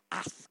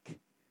 Ask.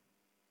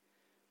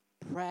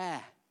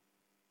 Prayer.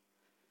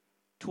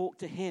 Talk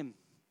to him.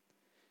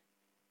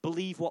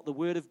 Believe what the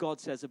word of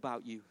God says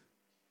about you.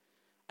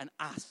 And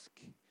ask.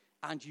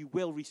 And you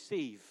will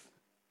receive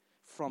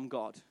from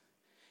God.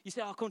 You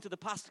say, I'll come to the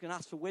pastor and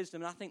ask for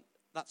wisdom. And I think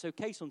that's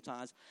okay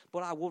sometimes.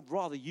 But I would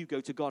rather you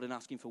go to God and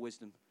ask him for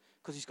wisdom.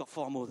 Because he's got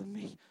far more than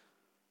me.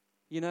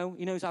 You know,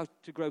 he knows how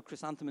to grow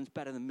chrysanthemums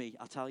better than me,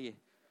 I'll tell you.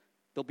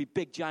 There'll be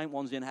big giant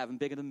ones in heaven,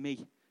 bigger than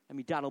me. And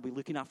my dad will be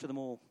looking after them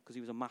all because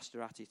he was a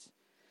master at it.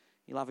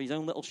 He'll have his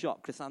own little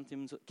shop,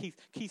 chrysanthemums.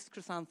 Keith's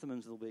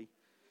chrysanthemums will be.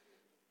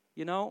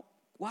 You know?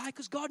 Why?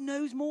 Because God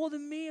knows more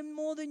than me and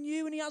more than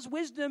you, and he has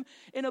wisdom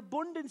in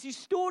abundance. He's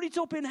stored it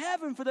up in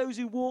heaven for those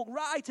who walk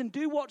right and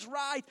do what's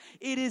right.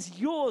 It is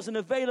yours and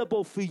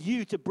available for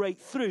you to break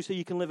through so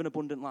you can live an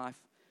abundant life.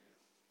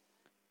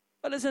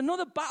 But there's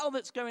another battle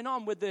that's going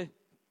on with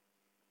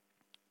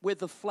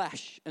the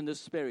flesh and the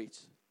spirit.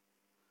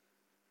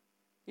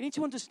 You need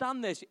to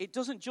understand this. It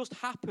doesn't just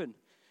happen.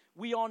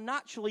 We are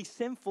naturally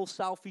sinful,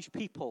 selfish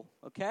people,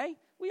 okay?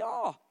 We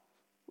are.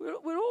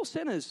 We're all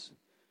sinners.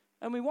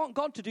 And we want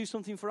God to do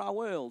something for our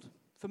world,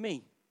 for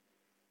me.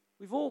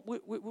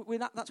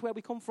 That's where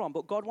we come from.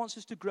 But God wants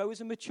us to grow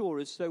as and mature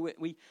as so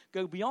we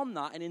go beyond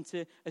that and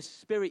into a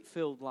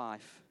spirit-filled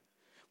life.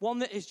 One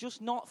that is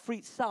just not for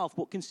itself,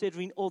 but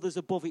considering others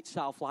above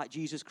itself, like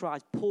Jesus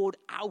Christ poured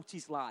out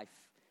his life.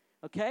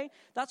 Okay?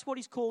 That's what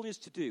he's calling us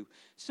to do.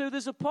 So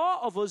there's a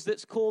part of us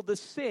that's called the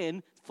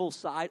sinful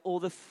side or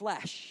the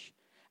flesh.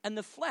 And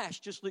the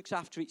flesh just looks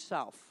after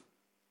itself.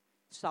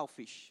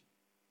 Selfish.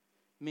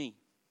 Me.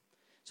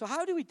 So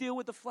how do we deal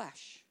with the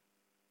flesh?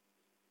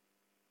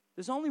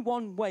 There's only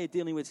one way of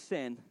dealing with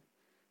sin,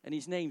 and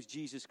his name's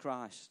Jesus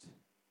Christ.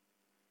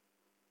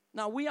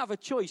 Now, we have a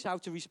choice how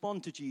to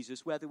respond to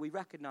Jesus, whether we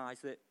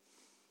recognize that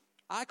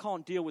I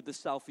can't deal with the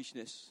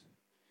selfishness,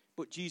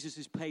 but Jesus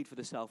has paid for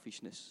the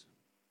selfishness.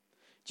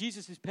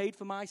 Jesus has paid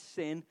for my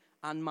sin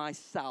and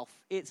myself.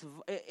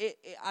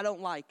 I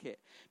don't like it.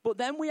 But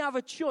then we have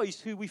a choice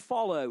who we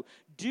follow.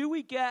 Do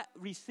we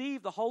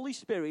receive the Holy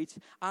Spirit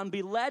and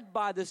be led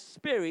by the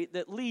Spirit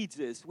that leads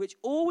us, which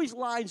always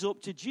lines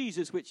up to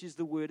Jesus, which is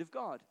the Word of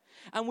God.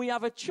 And we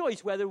have a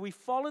choice whether we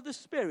follow the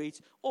Spirit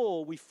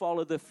or we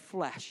follow the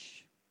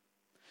flesh.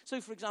 So,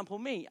 for example,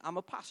 me, I'm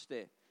a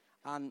pastor.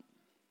 And,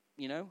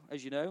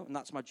 as you know, and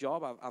that's my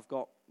job. I've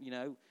got,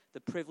 the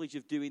privilege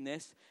of doing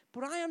this.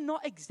 But I am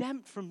not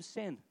exempt from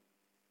sin.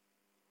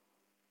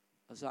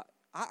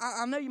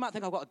 I know you might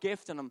think I've got a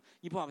gift, and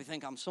you probably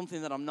think I'm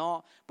something that I'm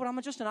not, but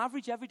I'm just an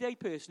average, everyday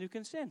person who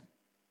can sin.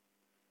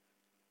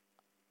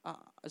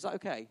 Is that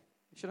okay?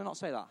 Should I not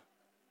say that?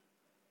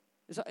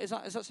 Is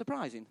that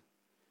surprising?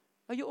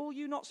 Are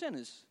you not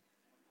sinners?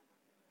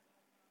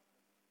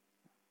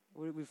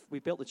 We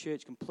built the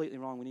church completely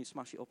wrong. We need to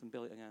smash it up and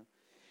build it again.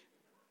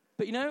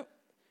 But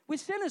we're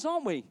sinners,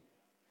 aren't we?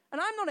 And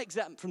I'm not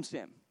exempt from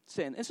sin.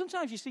 And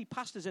sometimes you see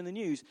pastors in the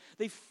news,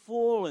 they've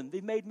fallen,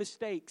 they've made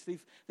mistakes,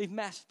 they've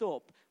messed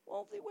up.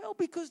 Well, they will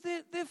because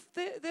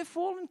they're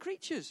fallen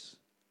creatures.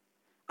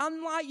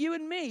 And like you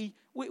and me,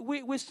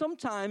 we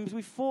sometimes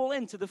fall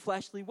into the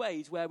fleshly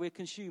ways where we're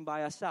consumed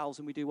by ourselves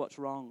and we do what's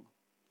wrong.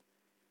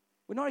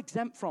 We're not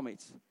exempt from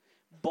it.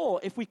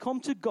 But if we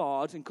come to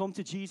God and come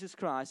to Jesus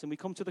Christ and we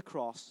come to the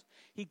cross,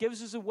 he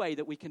gives us a way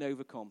that we can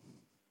overcome.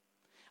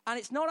 And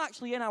it's not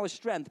actually in our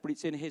strength, but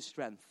it's in his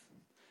strength.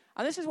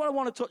 And this is what I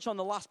want to touch on,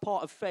 the last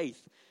part of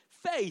faith.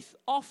 Faith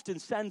often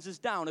sends us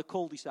down a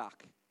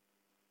cul-de-sac.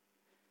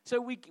 So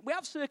we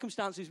have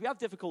circumstances, we have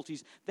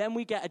difficulties, then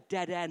we get a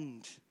dead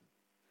end.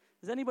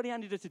 Has anybody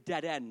ended at a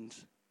dead end?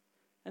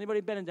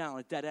 Anybody been down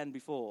a dead end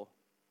before?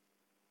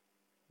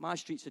 My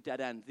street's a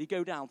dead end. They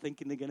go down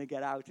thinking they're going to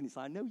get out, and it's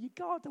like, no, you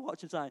can't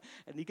watch the time.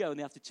 And they go, and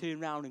they have to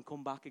turn around and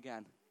come back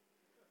again.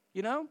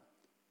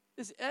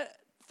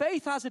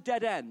 Faith has a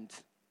dead end.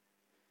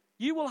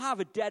 You will have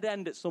a dead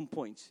end at some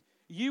point.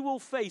 You will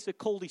face a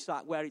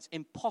cul-de-sac where it's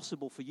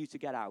impossible for you to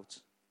get out.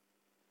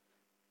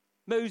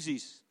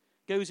 Moses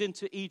goes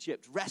into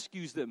Egypt,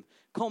 rescues them,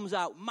 comes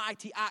out,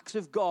 mighty acts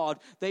of God.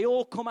 They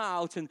all come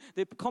out, and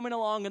they're coming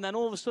along, and then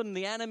all of a sudden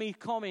the enemy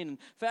coming, and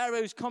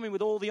Pharaoh's coming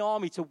with all the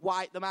army to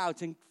wipe them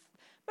out. And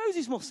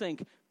Moses must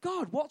think,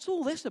 God, what's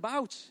all this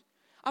about?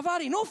 I've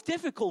had enough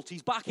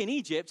difficulties back in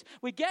Egypt.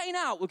 We're getting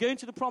out, we're going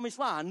to the promised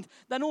land.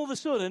 Then all of a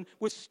sudden,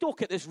 we're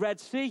stuck at this Red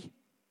Sea.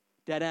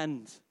 Dead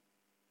end.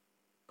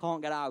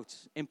 Can't get out.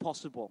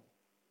 Impossible.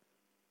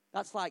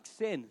 That's like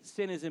sin.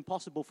 Sin is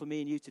impossible for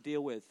me and you to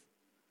deal with.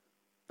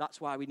 That's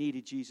why we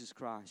needed Jesus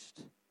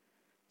Christ.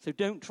 So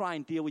don't try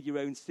and deal with your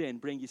own sin.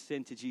 Bring your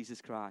sin to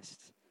Jesus Christ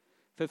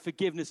for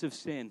forgiveness of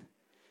sin,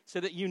 so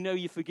that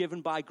you're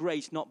forgiven by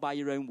grace, not by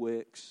your own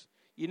works.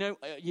 You're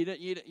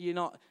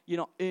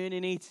not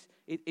earning it.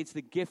 It's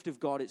the gift of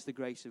God. It's the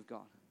grace of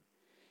God.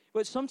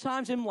 But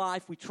sometimes in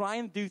life, we try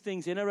and do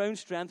things in our own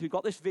strength. We've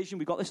got this vision,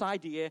 we've got this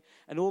idea,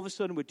 and all of a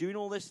sudden we're doing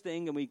all this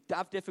thing, and we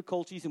have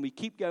difficulties, and we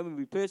keep going, and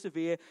we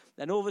persevere.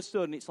 Then all of a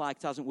sudden, it's like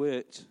it hasn't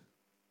worked.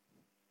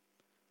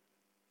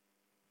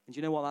 And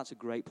you know what? That's a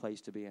great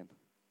place to be in.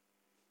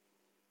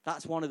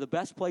 That's one of the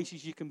best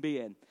places you can be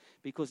in,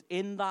 because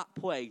in that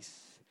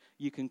place,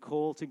 you can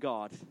call to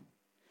God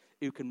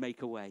who can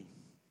make a way.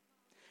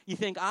 You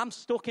think, I'm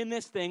stuck in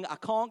this thing, I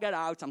can't get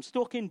out, I'm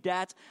stuck in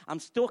debt, I'm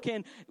stuck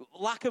in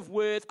lack of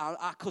worth,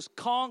 I just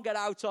can't get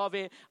out of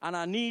it, and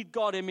I need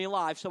God in my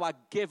life, so I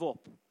give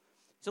up.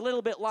 It's a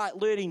little bit like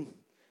learning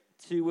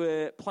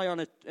to play on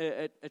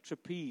a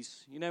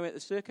trapeze. At the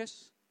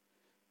circus?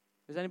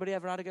 Has anybody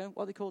ever had a go?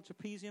 What are they called?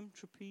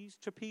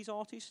 Trapeze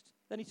artist?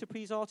 Any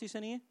trapeze artists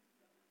in here?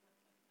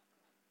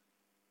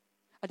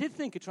 I did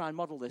think of trying to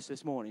model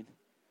this morning.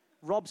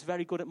 Rob's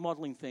very good at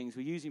modeling things.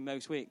 We use him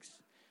most weeks.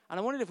 And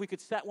I wondered if we could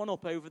set one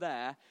up over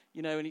there,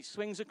 and it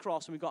swings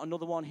across, and we've got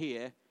another one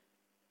here,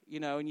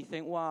 and you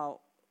think, wow,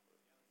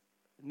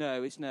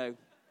 no, it's no.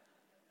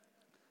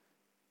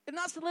 And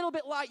that's a little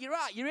bit like you're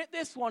at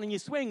this one, and you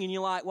swing, and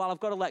you're like, well,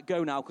 I've got to let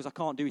go now because I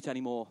can't do it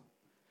anymore.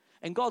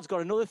 And God's got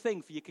another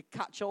thing for you to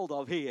catch hold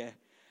of here,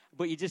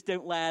 but you just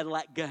don't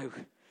let go.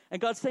 And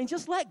God's saying,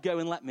 just let go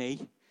and let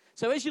me.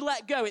 So as you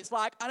let go, it's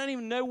like, I don't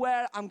even know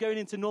where I'm going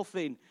into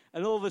nothing.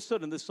 And all of a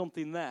sudden, there's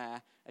something there,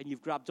 and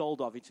you've grabbed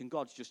hold of it, and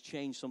God's just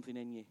changed something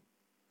in you.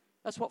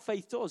 That's what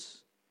faith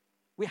does.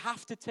 We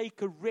have to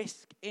take a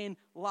risk in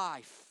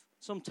life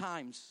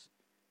sometimes.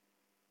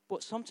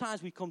 But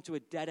sometimes we come to a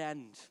dead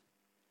end.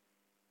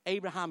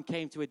 Abraham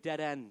came to a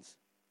dead end.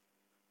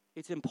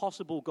 It's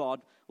impossible,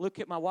 God. Look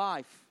at my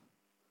wife.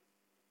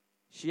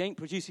 She ain't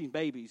producing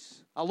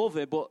babies. I love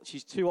her, but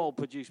she's too old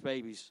to produce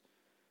babies.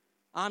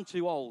 I'm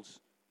too old.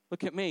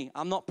 Look at me.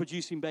 I'm not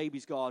producing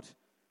babies, God.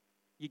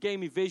 You gave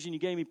me vision. You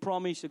gave me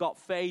promise. I got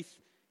faith.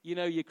 You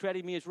know, you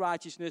credited me as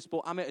righteousness,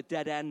 but I'm at a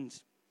dead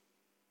end.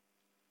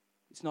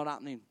 It's not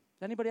happening.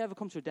 Has anybody ever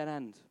come to a dead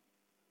end?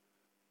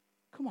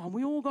 Come on,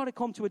 we all got to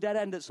come to a dead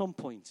end at some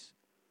point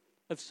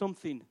of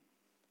something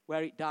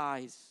where it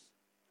dies.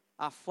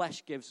 Our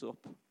flesh gives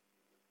up.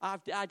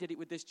 I did it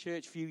with this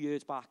church a few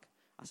years back.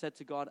 I said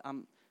to God,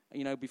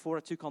 before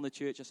I took on the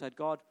church, I said,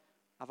 God,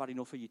 I've had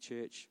enough of your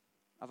church.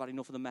 I've had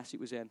enough of the mess it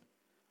was in.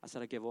 I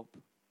said, I give up.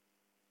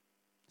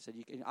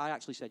 I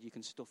actually said, you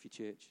can stuff your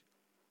church.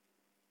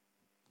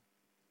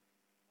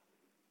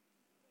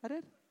 I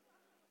did.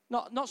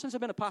 Not since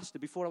I've been a pastor,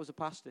 before I was a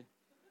pastor.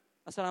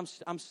 I said,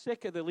 I'm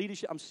sick of the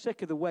leadership. I'm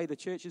sick of the way the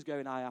church is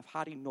going. I have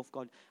had enough,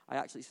 God.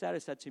 Sarah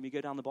said to me,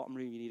 go down the bottom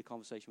room, you need a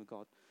conversation with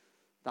God.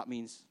 That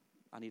means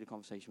I need a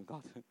conversation with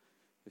God,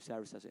 if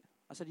Sarah says it.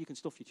 I said, you can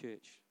stuff your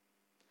church.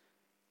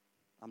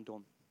 I'm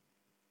done.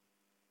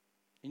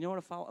 You know what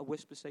I felt a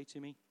whisper say to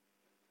me?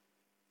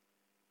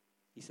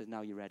 He said,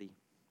 now you're ready.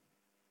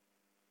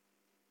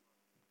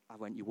 I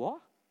went, you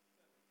what?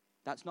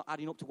 That's not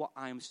adding up to what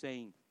I am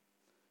saying.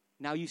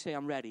 Now you say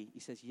I'm ready. He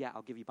says, yeah,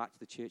 I'll give you back to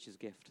the church as a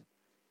gift.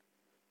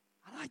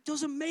 And that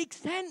doesn't make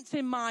sense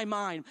in my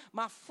mind.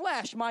 My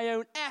flesh, my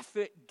own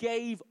effort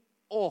gave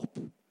up.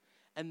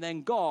 And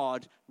then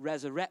God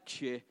resurrects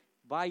you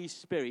by his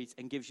Spirit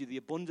and gives you the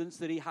abundance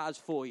that he has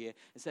for you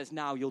and says,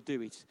 now you'll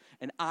do it.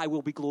 And I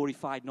will be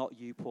glorified, not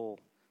you, Paul.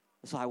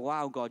 It's like,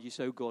 wow, God, you're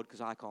so good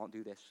because I can't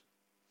do this.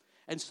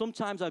 And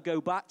sometimes I go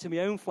back to my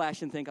own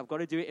flesh and think I've got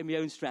to do it in my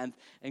own strength.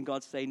 And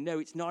God's saying, no,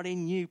 it's not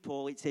in you,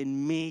 Paul. It's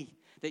in me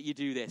that you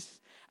do this.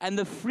 And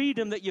the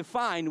freedom that you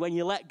find when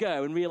you let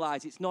go and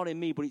realize it's not in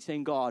me, but it's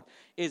in God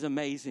is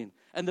amazing.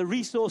 And the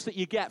resource that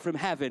you get from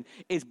heaven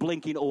is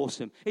blinking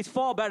awesome. It's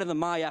far better than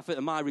my effort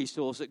and my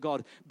resource that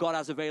God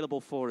has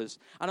available for us.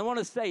 And I want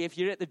to say, if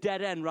you're at the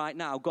dead end right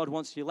now, God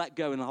wants you to let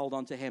go and hold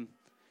on to him.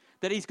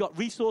 That he's got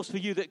resource for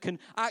you that can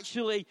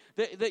actually,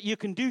 that you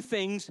can do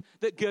things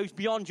that goes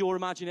beyond your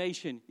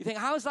imagination. You think,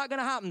 how is that going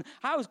to happen?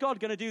 How is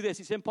God going to do this?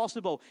 It's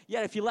impossible.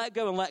 Yet if you let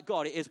go and let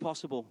God, it is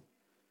possible.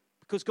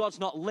 Because God's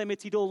not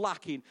limited or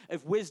lacking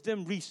of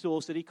wisdom,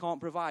 resource that he can't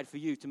provide for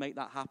you to make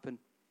that happen.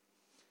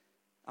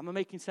 Am I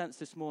making sense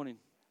this morning?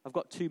 I've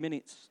got 2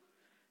 minutes.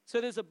 So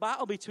there's a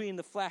battle between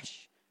the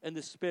flesh and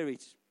the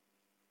spirit.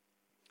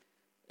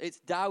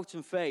 It's doubt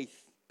and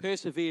faith,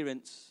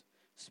 perseverance,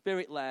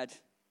 spirit-led.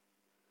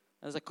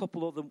 There's a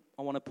couple of them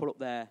I want to put up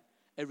there.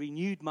 A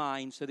renewed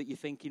mind so that you're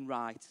thinking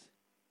right.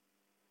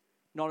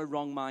 Not a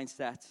wrong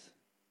mindset.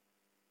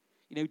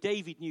 You know,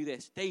 David knew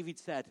this. David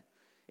said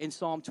in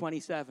Psalm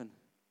 27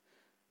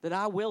 that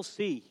I will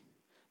see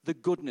the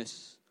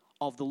goodness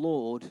of the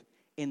Lord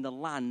in the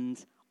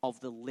land of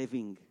the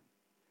living.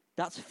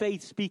 That's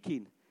faith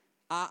speaking.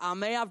 I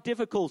may have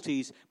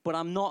difficulties, but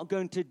I'm not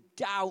going to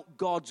doubt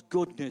God's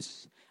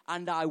goodness.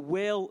 And I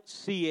will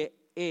see it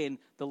in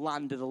the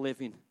land of the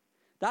living.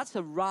 That's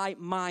a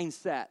right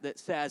mindset that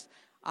says,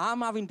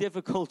 I'm having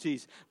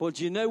difficulties,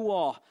 but you know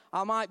what?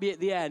 I might be at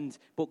the end,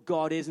 but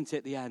God isn't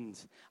at the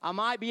end. I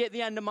might be at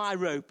the end of my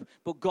rope,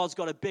 but God's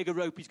got a bigger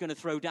rope he's going to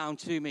throw down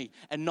to me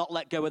and not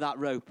let go of that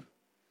rope.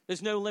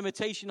 There's no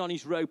limitation on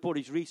his rope or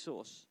his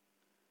resource.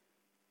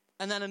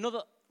 And then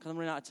another, because I'm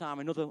running out of time,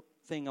 another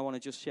thing I want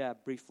to just share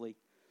briefly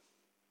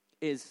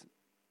is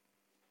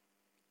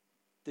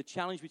the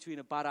challenge between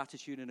a bad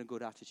attitude and a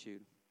good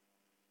attitude.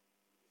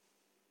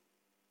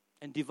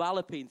 And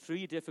developing through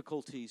your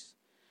difficulties,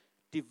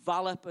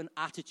 develop an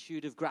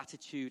attitude of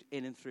gratitude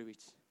in and through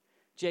it.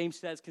 James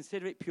says,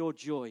 consider it pure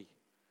joy.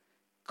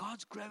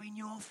 God's growing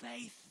your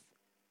faith.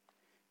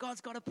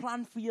 God's got a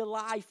plan for your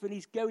life, and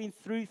he's going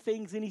through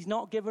things, and he's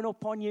not giving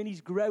up on you, and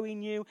he's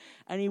growing you,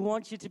 and he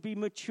wants you to be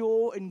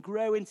mature and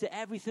grow into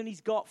everything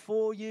he's got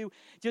for you.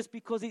 Just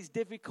because it's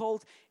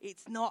difficult,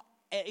 it's not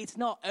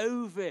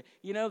over.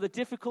 You know, the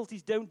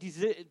difficulties don't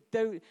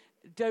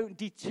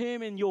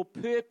determine your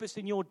purpose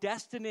and your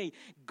destiny.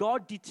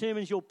 God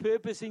determines your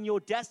purpose and your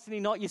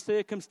destiny, not your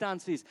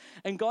circumstances.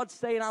 And God's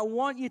saying, I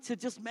want you to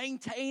just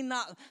maintain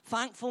that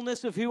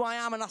thankfulness of who I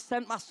am. And I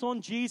sent my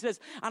son Jesus,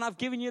 and I've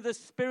given you the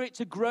Spirit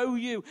to grow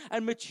you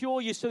and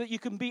mature you so that you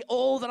can be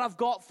all that I've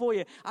got for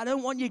you. I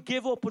don't want you to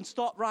give up and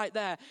stop right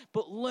there,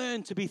 but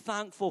learn to be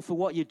thankful for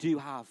what you do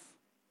have.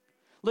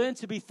 Learn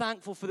to be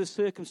thankful for the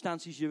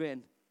circumstances you're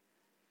in.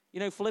 You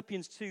know,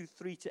 Philippians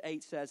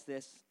 2:3-8 says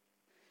this.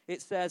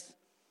 It says,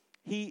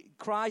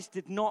 Christ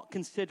did not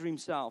consider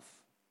himself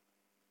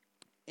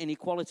in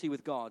equality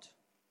with God.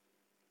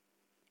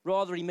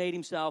 Rather, he made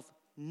himself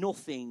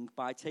nothing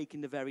by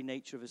taking the very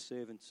nature of a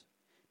servant.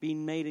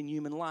 Being made in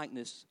human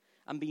likeness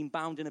and being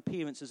bound in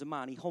appearance as a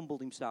man, he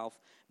humbled himself,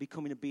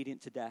 becoming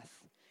obedient to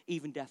death,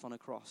 even death on a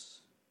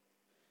cross.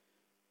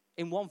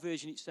 In one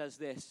version, it says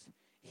this.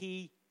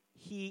 He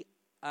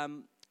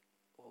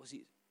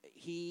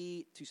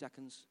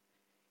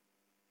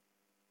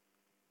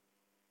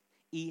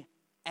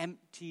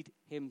emptied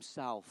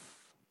himself.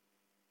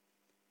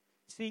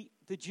 See,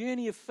 the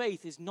journey of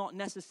faith is not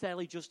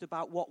necessarily just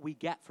about what we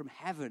get from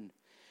heaven,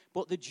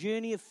 but the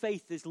journey of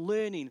faith is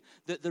learning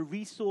that the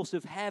resource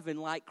of heaven,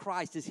 like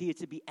Christ, is here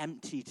to be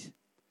emptied.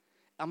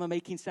 Am I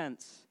making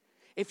sense?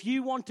 If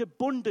you want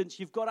abundance,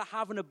 you've got to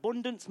have an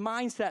abundance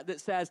mindset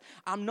that says,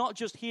 I'm not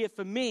just here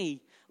for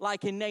me.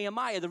 Like in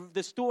Nehemiah,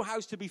 the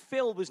storehouse to be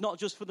filled was not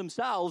just for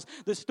themselves.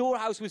 The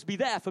storehouse was to be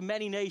there for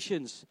many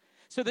nations,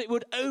 so that it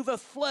would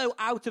overflow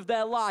out of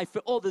their life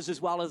for others as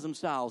well as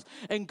themselves.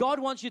 And God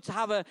wants you to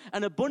have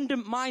an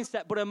abundant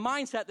mindset, but a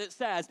mindset that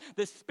says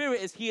the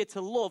Spirit is here to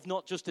love,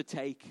 not just to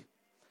take.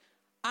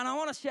 And I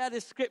want to share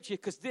this scripture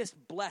because this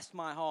blessed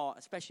my heart,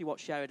 especially what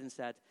Sheridan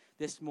said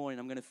this morning.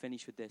 I'm going to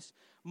finish with this.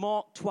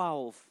 Mark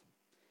 12.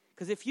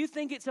 Because if you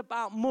think it's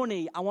about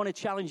money, I want to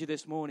challenge you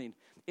this morning.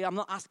 I'm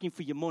not asking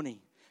for your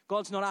money.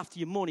 God's not after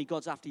your money.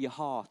 God's after your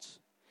heart.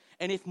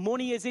 And if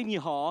money is in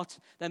your heart,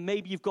 then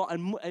maybe you've got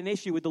an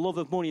issue with the love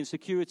of money and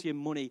security in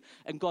money,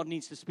 and God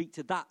needs to speak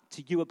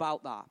to you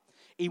about that.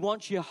 He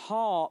wants your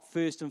heart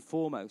first and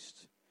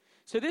foremost.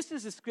 So this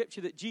is a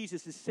scripture that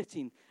Jesus is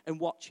sitting and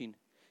watching.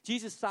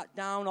 Jesus sat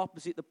down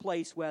opposite the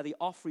place where the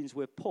offerings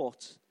were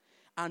put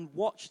and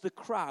watched the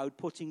crowd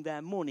putting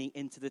their money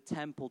into the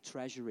temple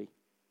treasury.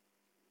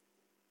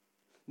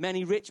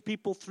 Many rich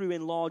people threw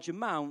in large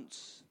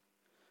amounts,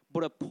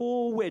 but a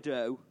poor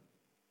widow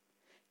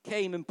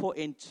came and put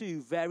in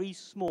 2 very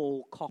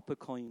small copper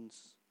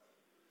coins,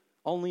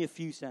 only a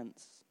few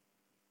cents.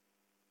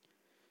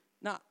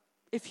 Now,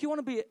 if you want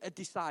to be a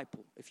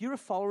disciple, if you're a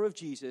follower of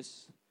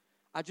Jesus,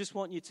 I just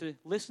want you to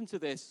listen to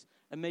this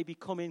and maybe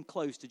come in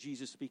close to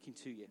Jesus speaking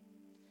to you.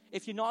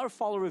 If you're not a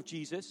follower of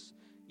Jesus,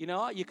 you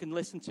know, you can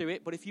listen to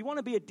it, but if you want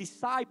to be a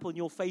disciple in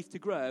your faith to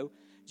grow,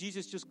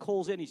 Jesus just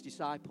calls in his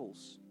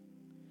disciples.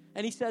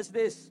 And he says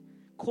this,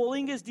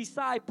 calling his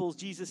disciples,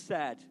 Jesus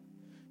said,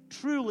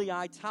 truly,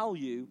 I tell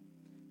you,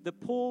 the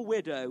poor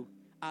widow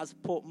has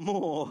put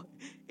more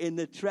in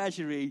the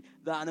treasury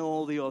than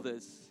all the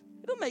others.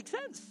 It doesn't make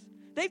sense.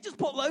 They've just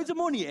put loads of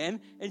money in,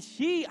 and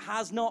she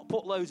has not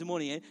put loads of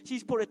money in.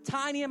 She's put a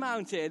tiny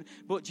amount in,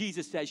 but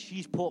Jesus says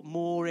she's put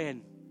more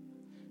in.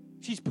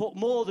 She's put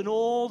more than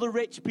all the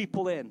rich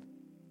people in.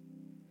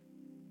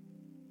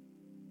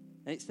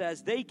 And it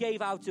says, they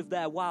gave out of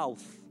their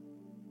wealth,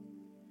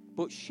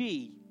 but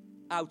she,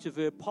 out of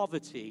her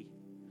poverty,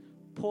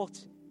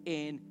 put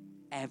in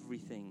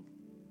everything.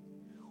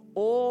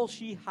 All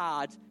she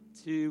had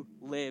to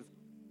live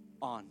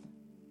on.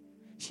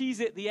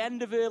 She's at the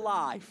end of her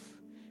life,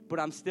 but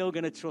I'm still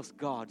going to trust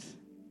God.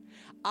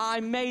 I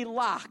may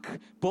lack,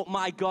 but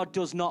my God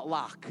does not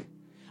lack.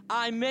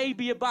 I may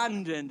be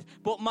abandoned,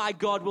 but my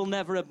God will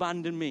never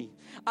abandon me.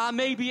 I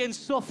may be in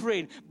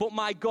suffering, but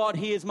my God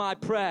hears my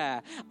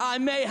prayer. I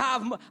may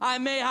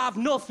have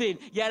nothing,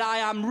 yet I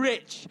am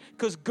rich,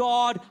 because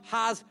God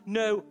has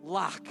no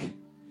lack.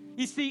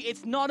 You see,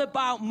 it's not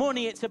about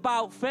money, it's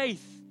about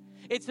faith.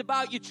 It's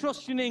about you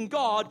trusting in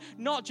God,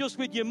 not just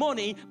with your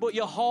money, but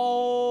your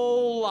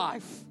whole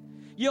life.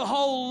 Your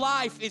whole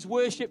life is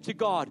worship to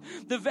God.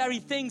 The very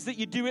things that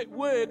you do at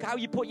work, how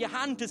you put your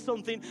hand to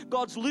something,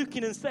 God's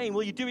looking and saying,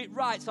 will you do it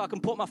right so I can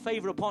put my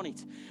favor upon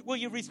it? Will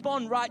you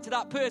respond right to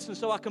that person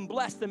so I can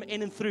bless them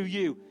in and through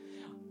you?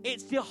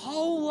 It's your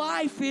whole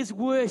life is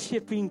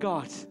worshiping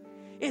God.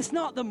 It's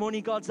not the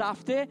money God's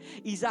after.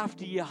 He's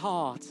after your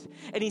heart.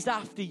 And he's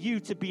after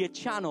you to be a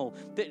channel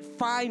that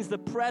finds the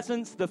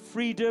presence, the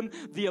freedom,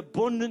 the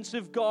abundance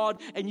of God,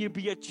 and you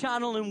be a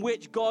channel in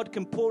which God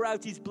can pour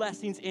out his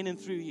blessings in and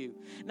through you.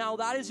 Now,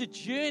 that is a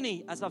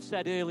journey, as I've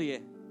said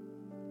earlier.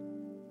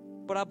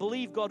 But I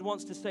believe God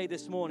wants to say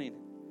this morning,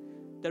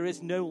 there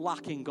is no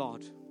lack in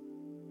God.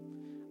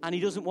 And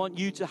he doesn't want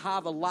you to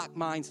have a lack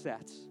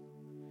mindset.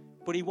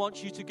 But he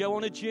wants you to go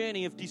on a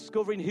journey of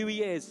discovering who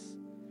he is,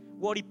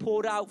 what he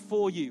poured out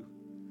for you,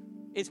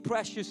 his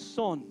precious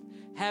son.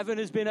 Heaven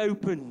has been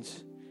opened,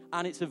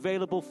 and it's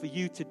available for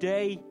you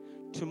today,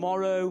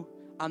 tomorrow,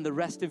 and the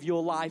rest of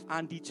your life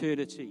and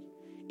eternity.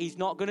 He's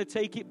not going to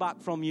take it back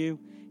from you.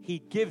 He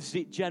gives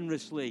it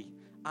generously,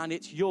 and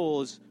it's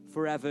yours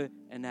forever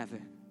and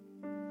ever.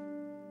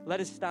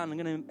 Let us stand. I'm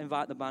going to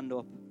invite the band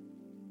up.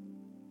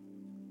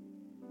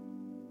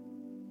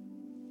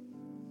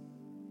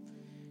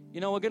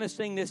 You know, we're going to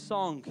sing this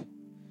song.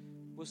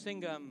 We'll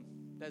sing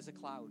There's a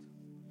Cloud.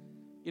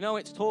 You know,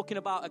 it's talking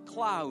about a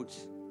cloud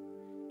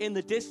in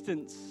the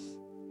distance.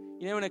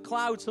 You know, in a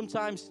cloud,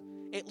 sometimes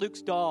it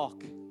looks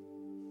dark.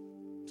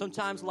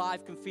 Sometimes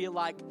life can feel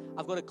like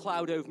I've got a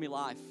cloud over my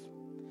life.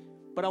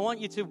 But I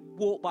want you to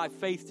walk by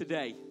faith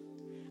today.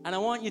 And I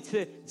want you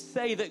to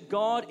say that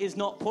God is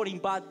not putting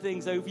bad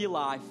things over your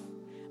life.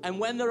 And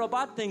when there are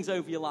bad things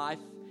over your life,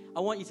 I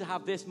want you to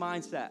have this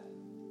mindset.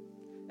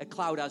 a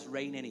cloud has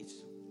rain in it.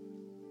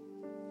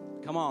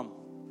 Come on.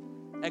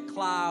 A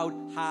cloud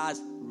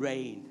has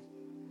rain.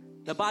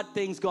 The bad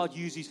things God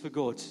uses for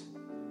good.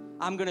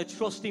 I'm going to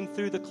trust him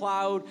through the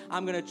cloud.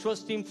 I'm going to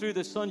trust him through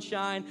the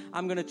sunshine.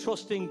 I'm going to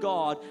trust in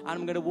God, and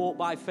I'm going to walk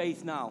by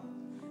faith now.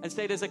 And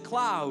say, there's a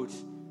cloud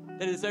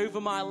that is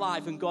over my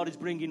life, and God is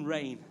bringing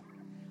rain.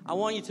 I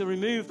want you to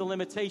remove the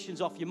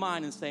limitations off your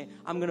mind and say,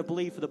 I'm going to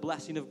believe for the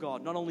blessing of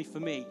God, not only for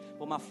me,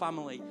 but my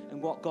family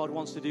and what God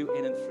wants to do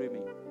in and through me.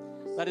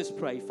 Let us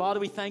pray. Father,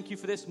 we thank you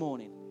for this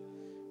morning.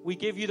 We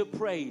give you the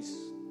praise.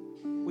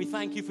 We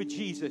thank you for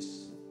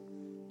Jesus,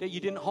 that you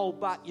didn't hold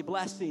back your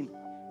blessing,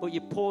 but you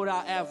poured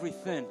out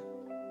everything.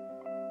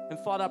 And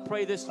Father, I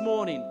pray this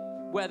morning,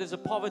 where there's a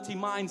poverty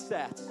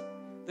mindset,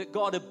 that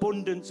God,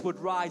 abundance would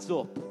rise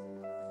up.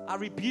 I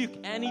rebuke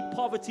any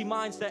poverty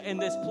mindset in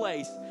this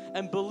place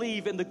and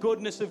believe in the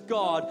goodness of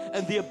God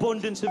and the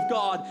abundance of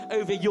God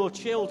over your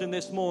children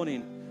this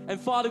morning. And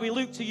Father, we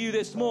look to you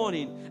this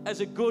morning as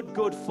a good,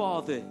 good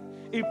Father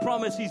who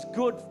promises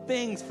good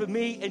things for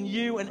me and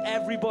you and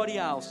everybody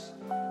else.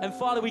 And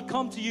Father, we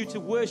come to you to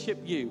worship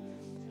you.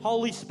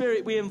 Holy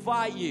Spirit, we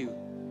invite you.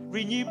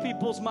 Renew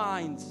people's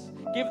minds.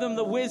 Give them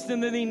the wisdom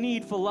that they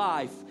need for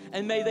life.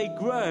 And may they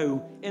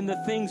grow in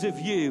the things of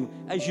you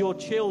as your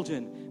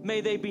children. May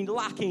they be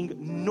lacking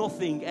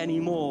nothing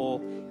anymore.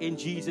 In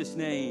Jesus'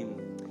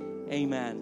 name, amen.